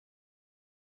me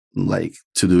like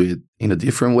to do it in a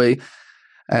different way.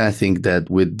 And I think that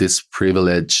with this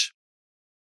privilege,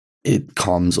 it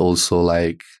comes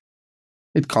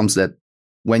that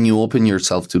when you open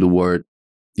yourself to the world,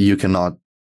 you cannot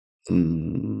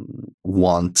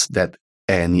want that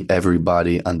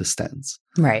everybody understands.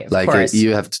 Right. Of like course.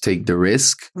 You have to take the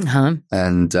risk. Uh-huh.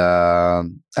 And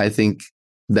I think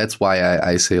that's why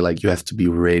I say like you have to be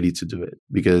ready to do it,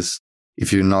 because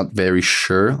if you're not very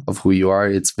sure of who you are,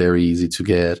 it's very easy to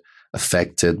get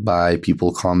affected by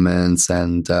people's comments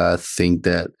and think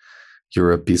that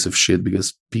you're a piece of shit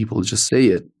because people just say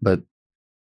it. But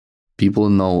people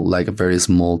know like a very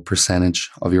small percentage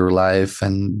of your life,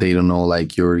 and they don't know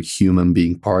like your human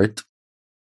being part.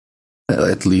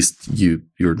 At least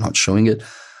you're not showing it.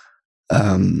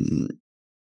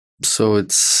 So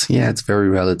it's very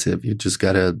relative. You just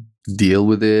gotta deal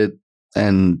with it.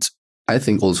 And I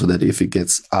think also that if it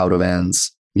gets out of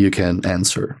hands, you can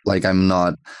answer. Like, I'm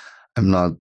not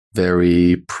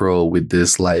very pro with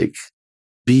this, like,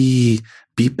 be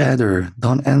better,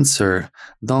 don't answer,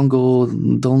 don't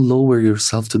lower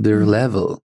yourself to their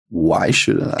level. Why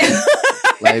shouldn't I?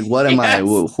 Like, what am I?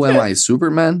 Who am I,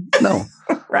 Superman? No.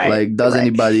 Right. Like, does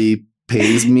anybody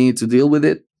pays me to deal with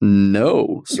it?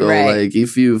 No. So like,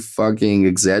 if you fucking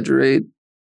exaggerate,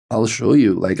 I'll show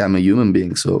you. Like, I'm a human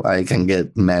being, so I can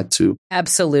get mad too.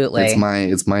 Absolutely.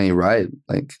 It's my right.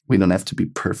 Like, we don't have to be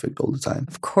perfect all the time.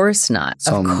 Of course not.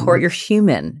 Of course, you're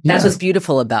human. That's what's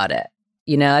beautiful about it.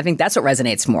 You know, I think that's what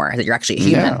resonates more, that you're actually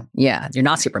human. Yeah. You're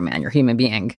not Superman. You're a human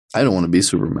being. I don't want to be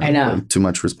Superman. I know. Like, too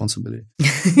much responsibility.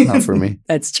 Not for me.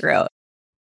 That's true.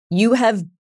 You have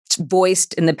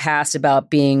voiced in the past about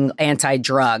being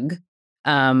anti-drug,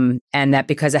 and that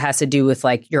because it has to do with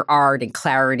like your art and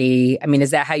clarity. I mean,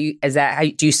 is that how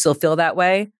do you still feel that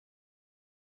way?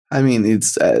 I mean,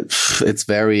 it's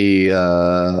very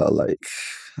like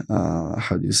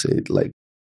how do you say it? Like,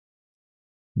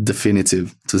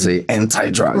 definitive to say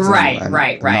anti-drugs. Right. I'm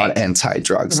not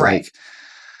anti-drugs. Right. Like,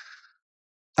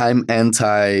 I'm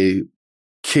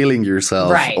anti-killing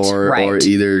yourself or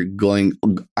either going.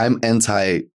 I'm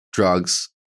anti-drugs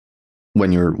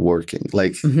when you're working.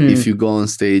 Like, if you go on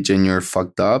stage and you're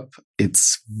fucked up,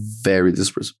 it's very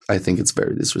I think it's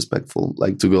very disrespectful.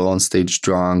 Like, to go on stage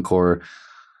drunk or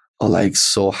like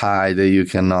so high that you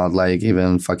cannot like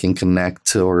even fucking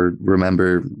connect or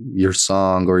remember your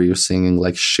song, or you're singing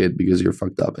like shit because you're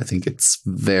fucked up. I think it's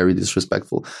very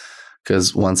disrespectful,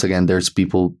 because once again, there's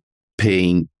people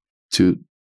paying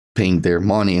their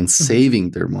money and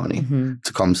saving their money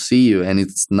to come see you. And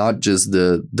it's not just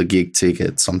the gig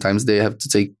ticket. Sometimes they have to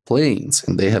take planes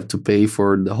and they have to pay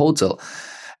for the hotel.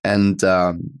 And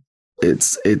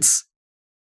it's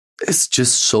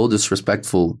just so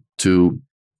disrespectful to,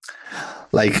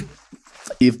 like,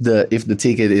 if the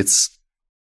ticket it's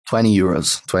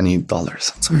 €20,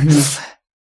 $20. Sorry.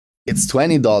 It's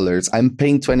 $20. I'm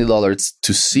paying $20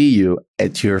 to see you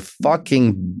at your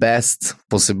fucking best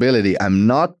possibility. I'm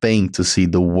not paying to see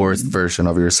the worst version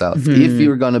of yourself. If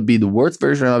you're gonna be the worst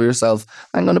version of yourself,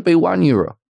 I'm gonna pay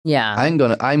 €1. Yeah.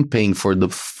 I'm paying for the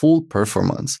full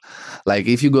performance. Like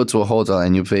if you go to a hotel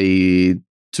and you pay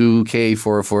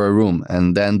 $2,000 for a room,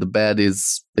 and then the bed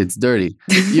it's dirty,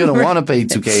 you don't want to pay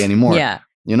 $2,000 anymore. Yeah.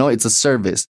 It's a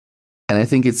service. And I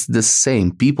think it's the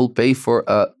same. People pay for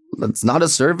it's not a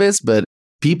service, but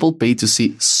people pay to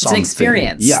see something. It's an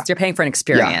experience. Yeah. You're paying for an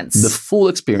experience. Yeah, the full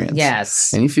experience.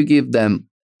 Yes. And if you give them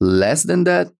less than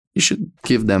that, you should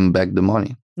give them back the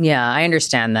money. Yeah, I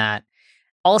understand that.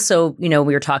 Also, we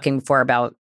were talking before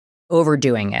about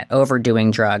overdoing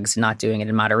drugs, not doing it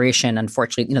in moderation.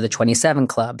 Unfortunately, the 27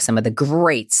 Club, some of the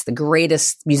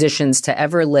greatest musicians to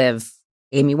ever live,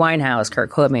 Amy Winehouse, Kurt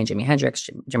Cobain, Jimi Hendrix,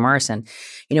 Jim Morrison.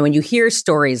 When you hear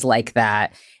stories like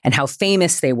that and how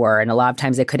famous they were, and a lot of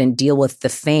times they couldn't deal with the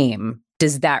fame,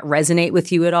 does that resonate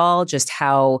with you at all? Just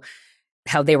how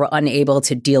they were unable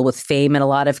to deal with fame in a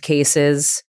lot of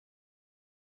cases?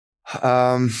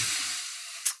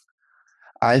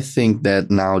 I think that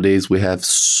nowadays we have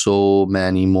so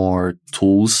many more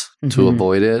tools to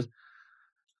avoid it.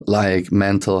 Like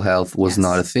mental health was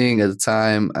not a thing at the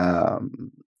time.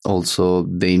 Also,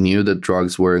 they knew that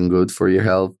drugs weren't good for your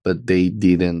health, but they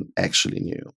didn't actually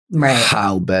knew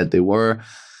how bad they were.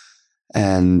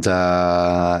 And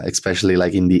especially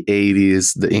like in the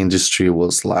 80s, the industry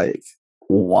was like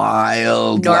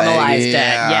wild. Normalized it.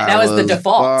 Yeah, that was the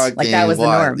default. Like that was the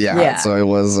norm. Yeah. So it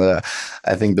was,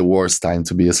 I think, the worst time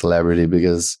to be a celebrity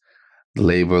because the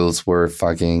labels were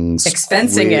fucking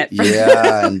expensing it.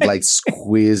 Yeah, and like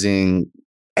squeezing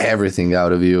everything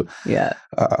out of you. Yeah.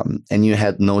 And you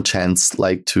had no chance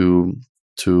like to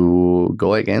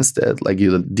go against it. Like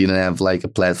you didn't have like a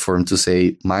platform to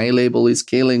say my label is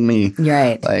killing me.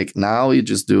 Right. Like now you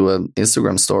just do an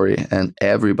Instagram story and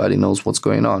everybody knows what's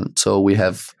going on. So we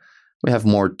have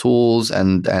more tools,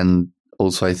 and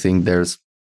also I think there's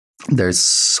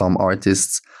some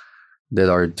artists that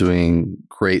are doing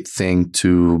great thing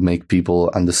to make people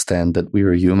understand that we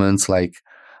are humans. Like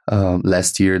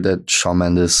last year that Shawn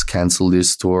Mendes canceled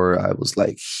his tour, I was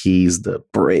like, he's the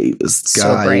bravest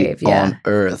guy on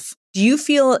earth. Do you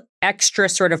feel extra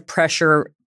sort of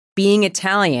pressure being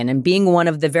Italian and being one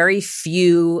of the very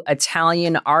few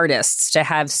Italian artists to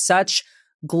have such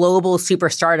global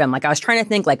superstardom? Like I was trying to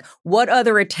think like what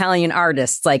other Italian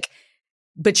artists like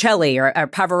Bocelli or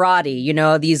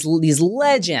Pavarotti, these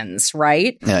legends,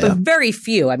 right? But very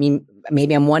few. I mean,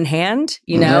 maybe on one hand,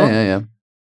 Yeah.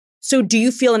 So do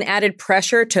you feel an added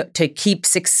pressure to keep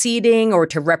succeeding or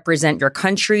to represent your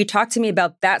country? Talk to me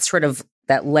about that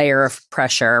layer of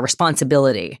pressure,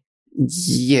 responsibility.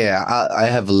 Yeah, I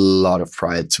have a lot of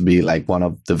pride to be like one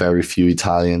of the very few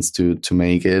Italians to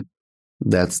make it.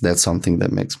 That's something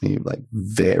that makes me like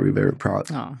very, very proud.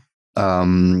 Oh.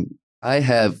 I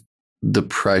have the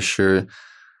pressure,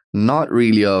 not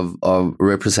really of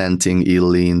representing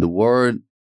Italy in the world,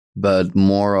 but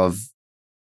more of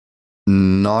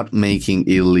not making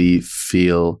Italy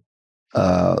feel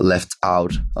left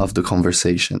out of the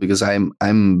conversation, because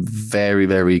I'm very,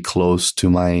 very close to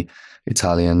my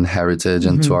Italian heritage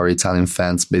and to our Italian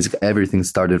fans. Basically, everything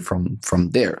started from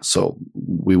there. So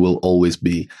we will always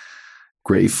be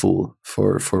grateful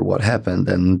for what happened.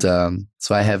 And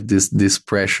so I have this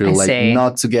pressure,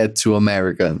 not to get too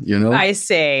American, I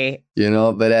say.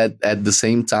 But at the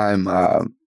same time,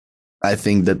 I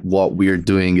think that what we're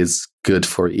doing is good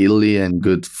for Italy and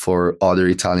good for other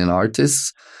Italian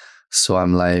artists. So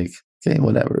I'm like, okay,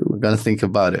 whatever. We're going to think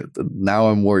about it. Now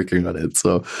I'm working on it.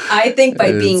 So I think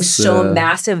by being so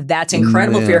massive, that's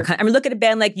incredible for your country. I mean, look at a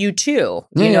band like U2.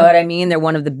 You know what I mean? They're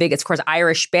one of the biggest, of course,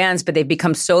 Irish bands, but they've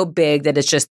become so big that it's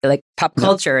just like pop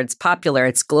culture. It's popular.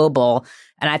 It's global.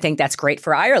 And I think that's great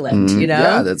for Ireland,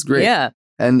 Yeah, that's great. Yeah.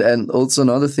 And also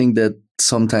another thing that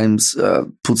sometimes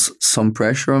puts some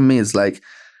pressure on me is like,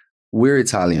 we're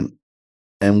Italian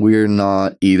and we're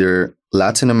not either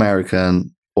Latin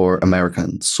American or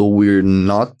American. So we're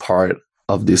not part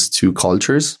of these two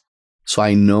cultures. So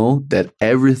I know that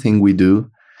everything we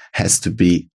do has to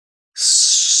be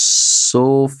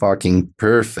so fucking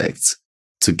perfect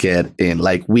to get in.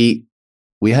 Like we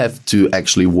have to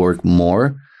actually work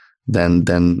more than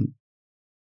the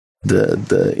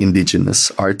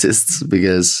indigenous artists,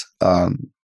 because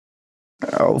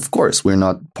of course we're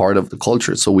not part of the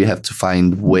culture. So we have to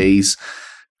find ways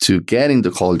to get in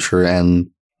the culture, and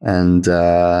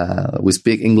we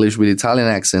speak English with Italian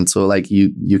accent. So like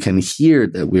you can hear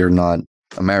that we're not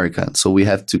American. So we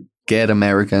have to get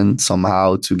American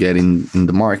somehow, to get in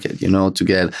the market, to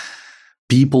get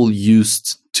people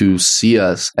used to see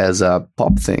us as a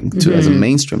pop thing, as a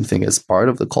mainstream thing, as part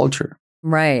of the culture.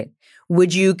 Right.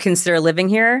 Would you consider living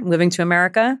to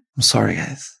America? I'm sorry,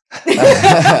 guys.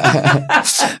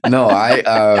 No,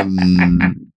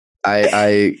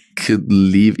 I could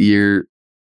live here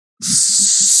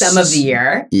some of the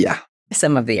year. Yeah.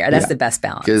 Some of the year. That's the best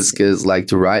balance. Because like,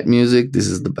 to write music, this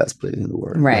is the best place in the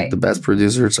world. Right. Like, the best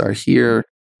producers are here,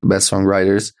 the best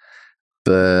songwriters,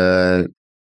 but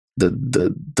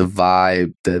the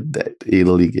vibe that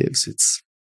Italy gives,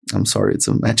 I'm sorry, it's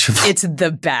unmatchable. It's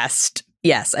the best.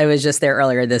 Yes, I was just there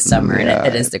earlier this summer, and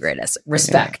it is the greatest.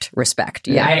 Respect.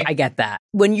 Yeah, I get that.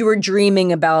 When you were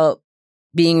dreaming about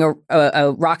being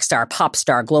a rock star, pop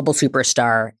star, global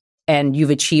superstar, and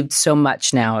you've achieved so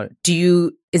much now,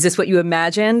 is this what you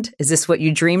imagined? Is this what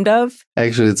you dreamed of?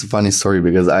 Actually, it's a funny story,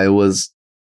 because I was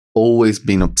always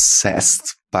been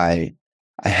obsessed by,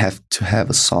 I have to have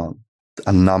a song,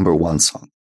 a number one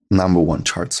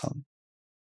chart song.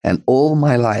 And all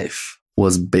my life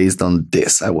was based on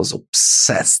this. I was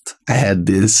obsessed. I had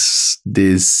this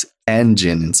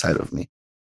engine inside of me.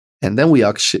 And then we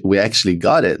actually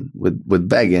got it with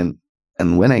Beggin'.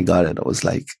 And when I got it, I was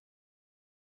like,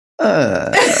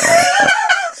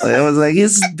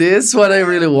 is this what I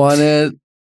really wanted?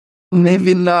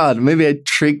 Maybe not. Maybe I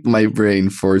tricked my brain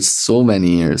for so many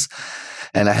years.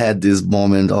 And I had this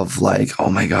moment of like, oh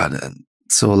my God.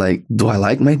 So like, do I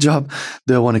like my job?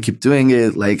 Do I want to keep doing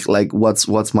it? Like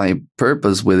what's my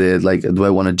purpose with it? Like, do I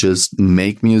want to just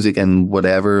make music and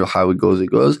whatever, how it goes, it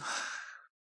goes?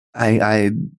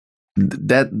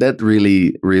 That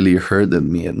really, really hurted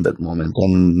me in that moment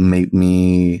and made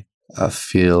me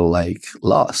feel like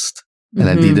lost. And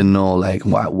I didn't know, like,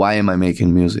 why am I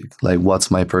making music? Like,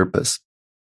 what's my purpose?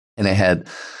 And I had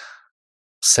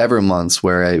several months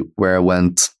where I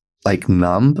went like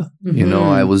numb.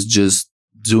 I was just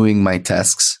doing my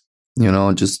tasks,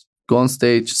 just go on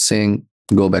stage, sing,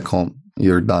 go back home.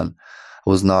 You're done. I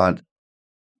was not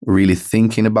really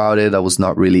thinking about it. I was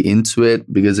not really into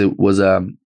it, because it was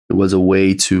a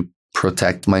way to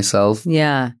protect myself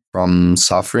from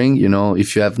suffering.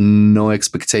 If you have no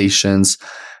expectations,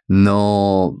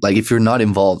 if you're not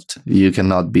involved, you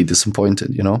cannot be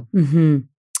disappointed,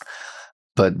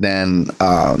 But then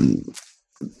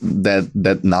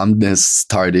that numbness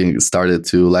started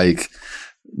to like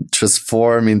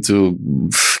transform into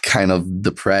kind of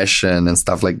depression and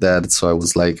stuff like that. So I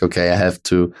was like, okay, I have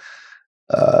to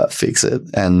fix it.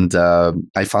 And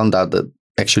I found out that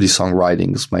actually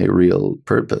songwriting is my real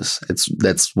purpose.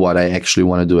 That's what I actually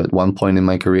want to do. At one point in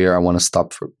my career, I want to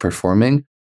stop performing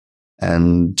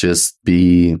and just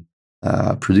be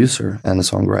a producer and a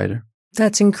songwriter.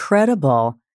 That's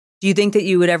incredible. Do you think that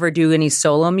you would ever do any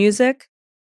solo music?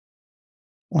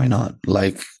 Why not?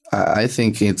 Like, I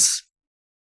think it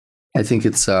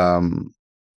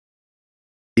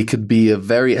could be a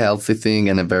very healthy thing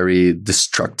and a very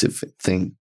destructive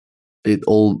thing.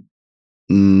 The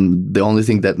only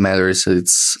thing that matters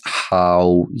is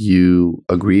how you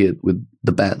agree it with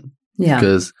the band. Yeah.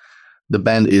 Because the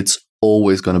band, it's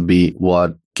always going to be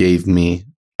what gave me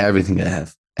everything I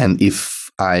have. And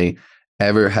if I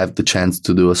ever have the chance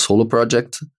to do a solo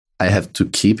project, I have to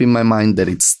keep in my mind that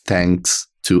it's thanks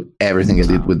to everything I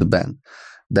did with the band.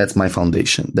 That's my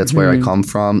foundation. That's where I come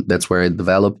from. That's where I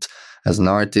developed as an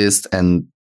artist. And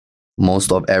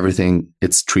most of everything,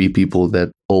 it's three people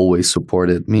that always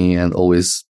supported me and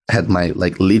always had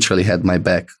literally had my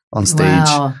back on stage,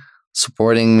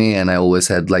 supporting me. And I always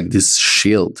had like this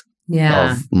shield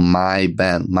of my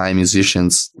band, my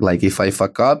musicians. Like, if I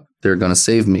fuck up, they're going to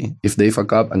save me. If they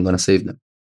fuck up, I'm going to save them.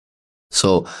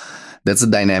 So that's a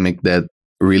dynamic that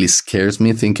really scares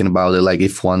me thinking about it. Like,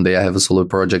 if one day I have a solo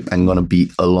project, I'm going to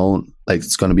be alone. Like,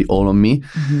 it's going to be all on me.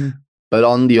 Mm-hmm. But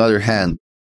on the other hand,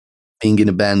 being in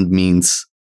a band means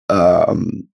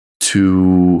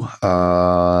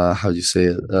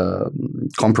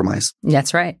compromise.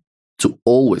 That's right. To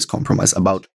always compromise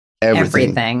about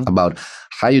everything. About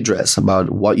how you dress, about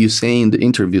what you say in the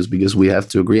interviews, because we have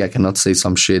to agree. I cannot say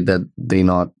some shit that they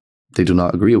do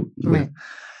not agree with. Right.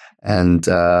 And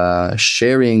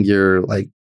sharing your, like,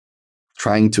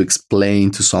 trying to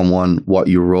explain to someone what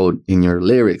you wrote in your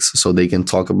lyrics so they can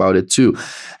talk about it too,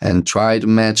 and try to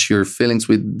match your feelings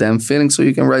with them feelings so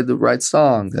you can write the right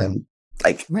song. And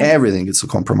everything is a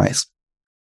compromise.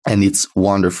 And it's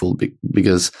wonderful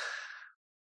because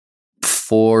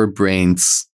 4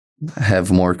 brains have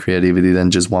more creativity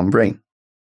than just one brain.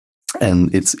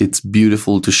 And it's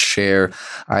beautiful to share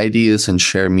ideas and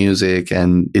share music.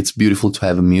 And it's beautiful to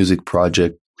have a music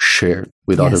project shared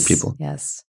with other people.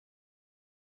 Yes.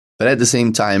 But at the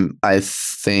same time, I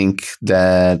think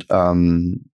that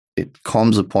it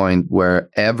comes a point where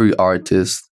every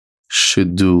artist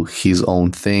should do his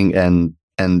own thing and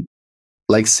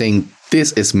like saying,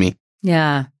 this is me.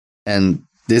 Yeah. And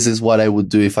this is what I would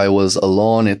do if I was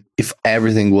alone, if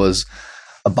everything was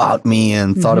about me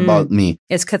and thought about me.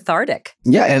 It's cathartic.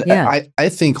 Yeah. And I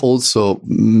think also,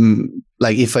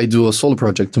 like if I do a solo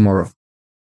project tomorrow,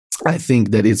 I think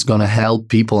that it's going to help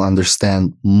people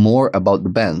understand more about the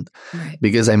band, right?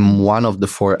 Because I'm one of the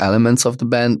 4 elements of the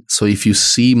band. So if you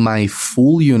see my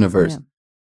full universe,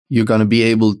 you're going to be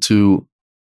able to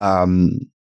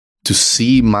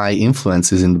see my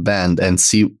influences in the band and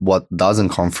see what doesn't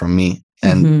come from me.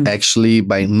 And actually,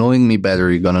 by knowing me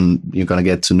better, you're gonna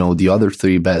get to know the other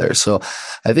 3 better. So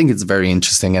I think it's very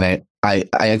interesting, and I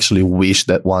actually wish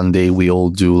that one day we all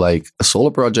do like a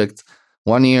solo project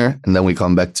 1 year, and then we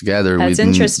come back together with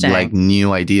like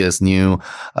new ideas, new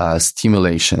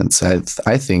stimulations.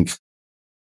 I think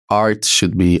art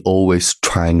should be always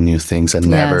trying new things and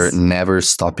never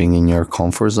stopping in your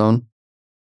comfort zone.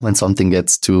 When something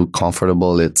gets too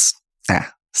comfortable, it's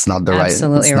not the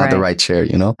the right chair,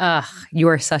 you know? You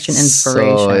are such an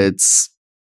inspiration. So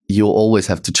you always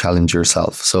have to challenge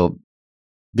yourself. So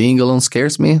being alone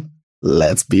scares me.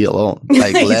 Let's be alone.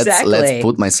 Like let's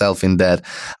put myself in that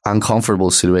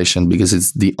uncomfortable situation, because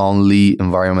it's the only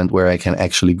environment where I can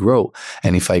actually grow.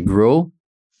 And if I grow,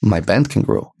 my band can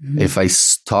grow. If I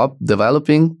stop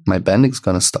developing, my band is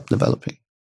going to stop developing.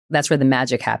 That's where the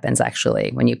magic happens,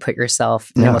 actually, when you put yourself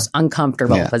in the most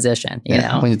uncomfortable position, you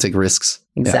know? When you take risks.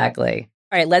 Exactly.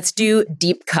 All right, let's do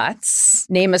deep cuts.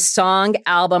 Name a song,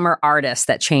 album, or artist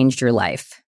that changed your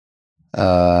life.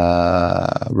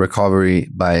 Recovery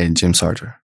by James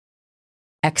Arthur.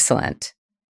 Excellent.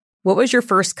 What was your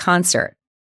first concert?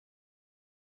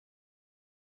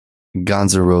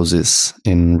 Guns N' Roses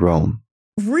in Rome.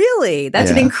 Really?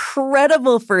 That's an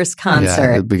incredible first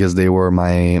concert. Yeah, because they were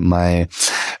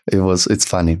it's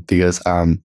funny because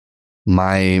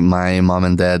my mom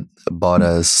and dad bought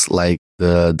us like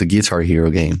the Guitar Hero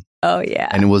game. Oh yeah.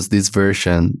 And it was this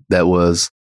version that was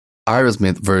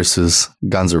Aerosmith versus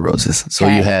Guns N' Roses. So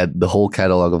you had the whole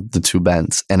catalog of the 2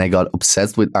 bands, and I got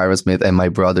obsessed with Aerosmith, and my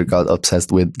brother got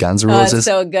obsessed with Guns N' Roses. That's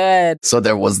so good. So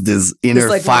there was this inner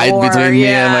fight between me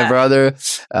and my brother,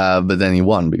 but then he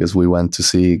won because we went to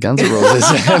see Guns N' Roses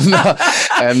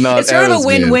and not it's sort Aerosmith. of a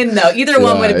win-win though. Either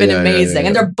one would have been amazing,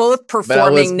 and they're both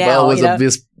performing now. I was a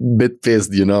bit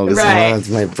pissed, you know, because it's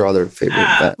my brother's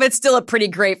favorite. But still a pretty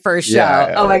great first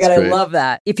show. Oh my God, great. I love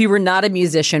that. If you were not a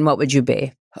musician, what would you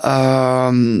be?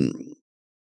 I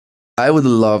would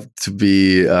love to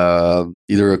be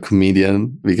either a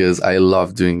comedian, because I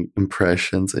love doing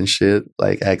impressions and shit,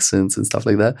 like accents and stuff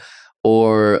like that.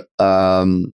 Or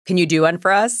can you do one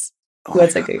for us?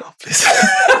 What's it? God, please.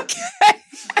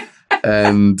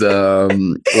 And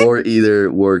or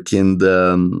either work in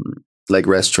the like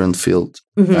restaurant field.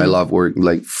 I love work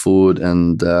like food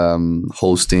and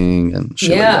hosting and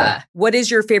shit like that. What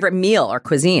is your favorite meal or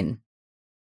cuisine?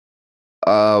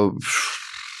 That's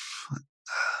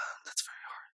very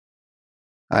hard.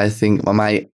 I think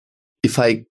if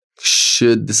I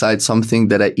should decide something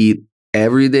that I eat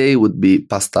every day, would be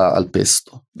pasta al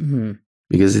pesto,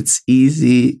 because it's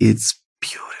easy, it's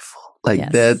beautiful.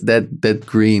 Like that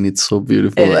green, it's so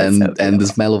beautiful, and the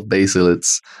smell of basil,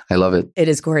 I love it. It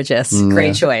is gorgeous.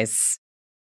 Great choice.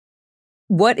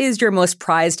 What is your most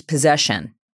prized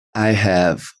possession? I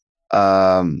have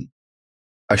a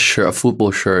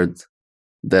football shirt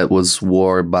that was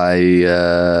worn by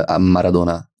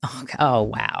Maradona. Oh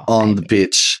wow! On the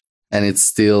pitch, and it's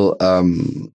still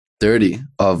dirty.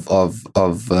 It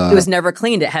was never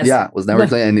cleaned. It was never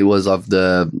cleaned, and it was of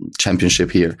the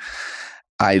championship here.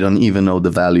 I don't even know the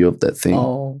value of that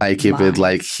thing. I keep it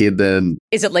like hidden.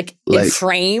 Is it like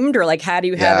framed, or like how do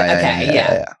you have it? Okay,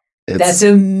 yeah. That's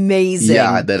amazing.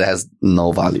 Yeah, that has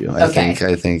no value. I think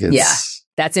it's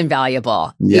that's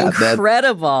invaluable. Yeah,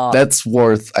 incredible. That's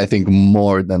worth, I think,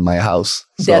 more than my house.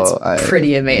 So that's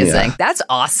pretty amazing. Yeah. That's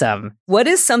awesome. What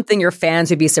is something your fans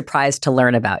would be surprised to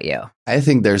learn about you? I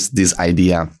think there's this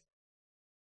idea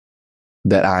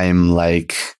that I'm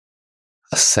like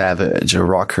a savage, a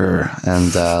rocker,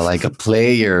 and like a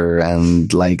player,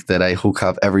 and like that I hook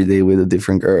up every day with a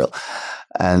different girl.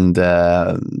 And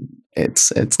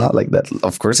it's not like that.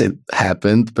 Of course it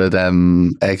happened, but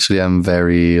I'm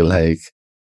very like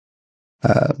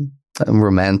I'm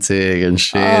romantic and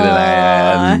shit,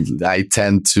 and I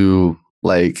tend to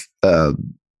like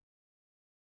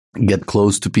get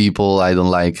close to people. I don't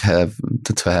like to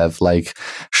have like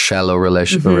shallow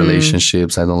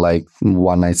relationships. I don't like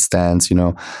one night stands.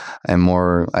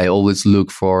 I always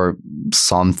look for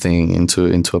something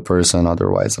into a person.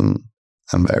 Otherwise, I'm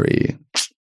very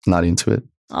not into it.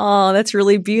 Oh, that's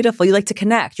really beautiful. You like to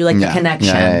connect. You like the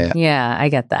connection. Yeah, I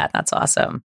get that. That's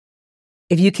awesome.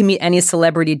 If you can meet any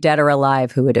celebrity, dead or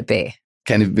alive, who would it be?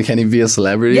 Can he be a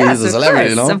celebrity? Yes, He's a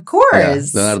celebrity, of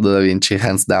course. Yeah, Leonardo da Vinci,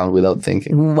 hands down, without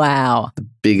thinking. Wow. The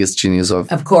biggest genius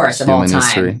of course, of all time.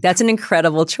 History. That's an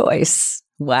incredible choice.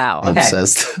 Wow. Okay.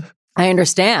 Obsessed. I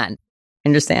understand.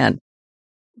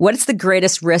 What's the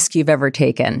greatest risk you've ever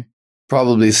taken?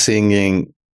 Probably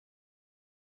singing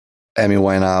Amy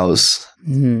Winehouse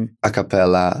a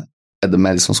cappella at the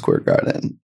Madison Square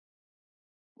Garden.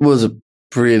 It was a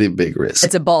pretty big risk.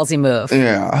 It's a ballsy move.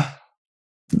 Yeah.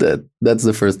 That's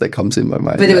the first that comes in my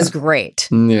mind. But it was great.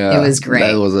 Yeah. It was great.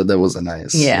 That was a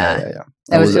nice. Yeah.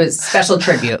 It was a special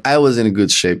tribute. I was in good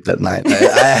shape that night. I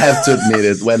have to admit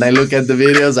it. When I look at the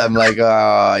videos, I'm like,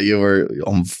 oh, you were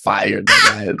on fire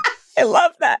that night. I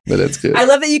love that. But that's good. I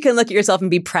love that you can look at yourself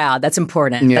and be proud. That's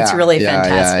important. Yeah, that's really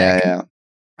fantastic. Yeah.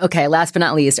 Okay, last but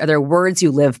not least, are there words you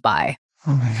live by?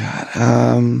 Oh my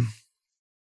God.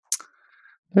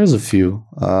 There's a few.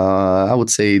 I would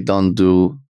say don't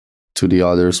do to the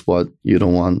others what you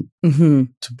don't want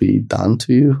to be done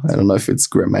to you. I don't know if it's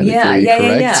grammatically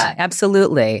correct. Yeah,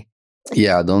 absolutely.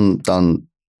 Yeah, don't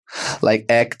like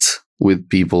act with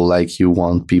people like you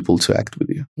want people to act with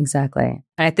you. Exactly. And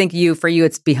I think for you,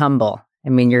 it's be humble. I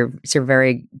mean, you're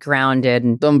very grounded.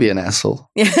 And don't be an asshole.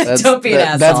 Don't be an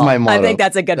asshole. That's my motto. I think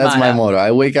that's a good motto. That's my motto.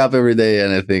 I wake up every day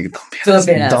and I think, don't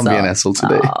be an asshole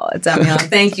today. Oh, Damiano,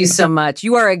 thank you so much.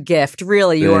 You are a gift.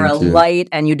 Really, you are a light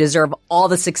and you deserve all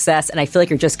the success. And I feel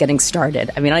like you're just getting started.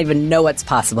 I mean, I don't even know what's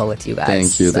possible with you guys.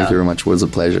 Thank you. Thank you very much. It was a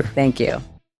pleasure. Thank you.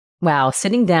 Wow,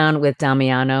 sitting down with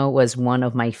Damiano was one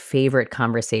of my favorite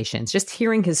conversations. Just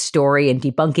hearing his story and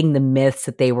debunking the myths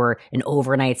that they were an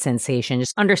overnight sensation,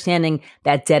 just understanding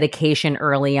that dedication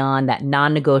early on, that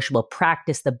non-negotiable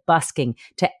practice, the busking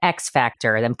to X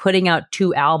Factor, then putting out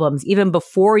 2 albums even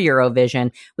before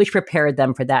Eurovision, which prepared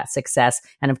them for that success.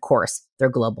 And of course, their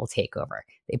global takeover.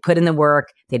 They put in the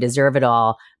work, they deserve it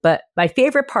all. But my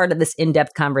favorite part of this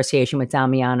in-depth conversation with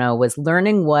Damiano was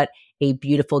learning what a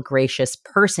beautiful, gracious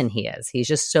person he is. He's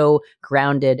just so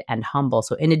grounded and humble.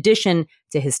 So in addition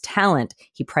to his talent,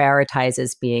 he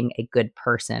prioritizes being a good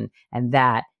person. And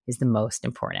that is the most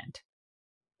important.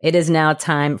 It is now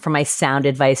time for my sound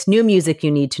advice, new music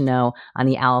you need to know on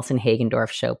the Allison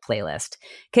Hagendorf Show playlist.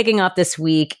 Kicking off this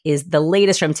week is the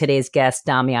latest from today's guest,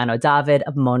 Damiano David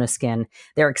of Måneskin.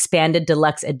 Their expanded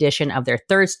deluxe edition of their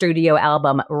 3rd studio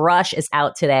album, Rush, is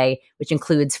out today, which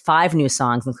includes 5 new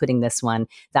songs, including this one.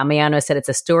 Damiano said it's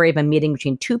a story of a meeting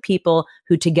between 2 people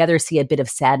who together see a bit of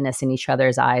sadness in each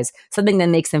other's eyes, something that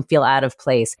makes them feel out of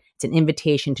place. It's an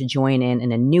invitation to join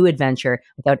in a new adventure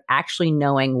without actually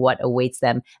knowing what awaits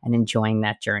them and enjoying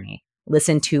that journey.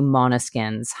 Listen to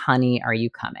Måneskin's Honey, Are You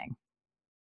Coming?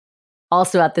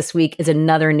 Also out this week is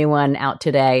another new one out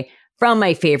today from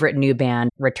my favorite new band,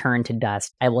 Return to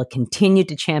Dust. I will continue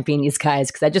to champion these guys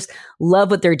because I just love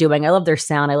what they're doing. I love their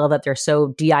sound. I love that they're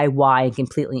so DIY and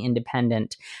completely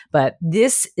independent. But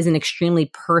this is an extremely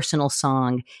personal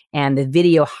song, and the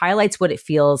video highlights what it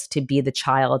feels to be the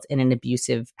child in an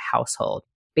abusive household.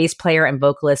 Bass player and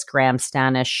vocalist Graham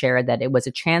Stanish shared that it was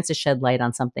a chance to shed light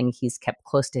on something he's kept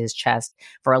close to his chest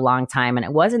for a long time, and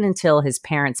it wasn't until his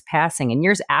parents' passing and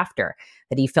years after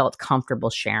that he felt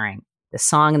comfortable sharing. The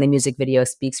song and the music video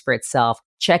speaks for itself.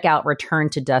 Check out Return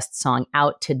to Dust song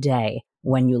out today,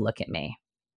 When You Look at Me.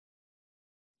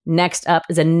 Next up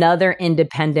is another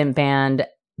independent band,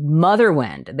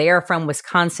 Motherwind. They are from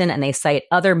Wisconsin and they cite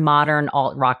other modern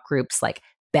alt-rock groups like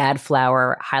Bad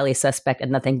Flower, Highly Suspect,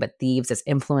 and Nothing But Thieves as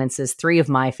influences, 3 of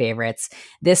my favorites.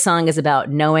 This song is about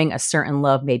knowing a certain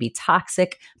love may be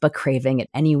toxic, but craving it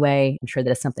anyway. I'm sure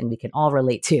that is something we can all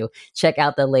relate to. Check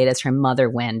out the latest from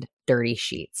Motherwind, Dirty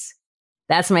Sheets.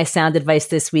 That's my sound advice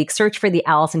this week. Search for the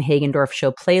Allison Hagendorf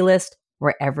Show playlist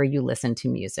wherever you listen to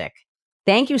music.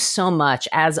 Thank you so much,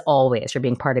 as always, for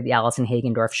being part of the Allison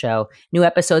Hagendorf Show. New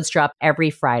episodes drop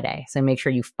every Friday, so make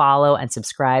sure you follow and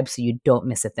subscribe so you don't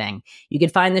miss a thing. You can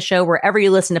find the show wherever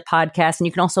you listen to podcasts, and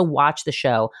you can also watch the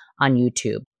show on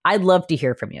YouTube. I'd love to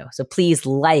hear from you, so please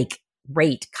like,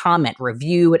 rate, comment,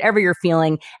 review, whatever you're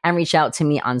feeling, and reach out to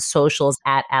me on socials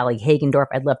at Allie Hagendorf.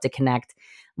 I'd love to connect.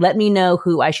 Let me know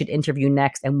who I should interview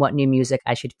next and what new music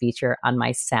I should feature on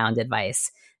my sound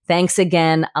advice. Thanks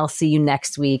again. I'll see you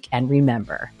next week. And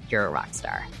remember, you're a rock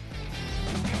star.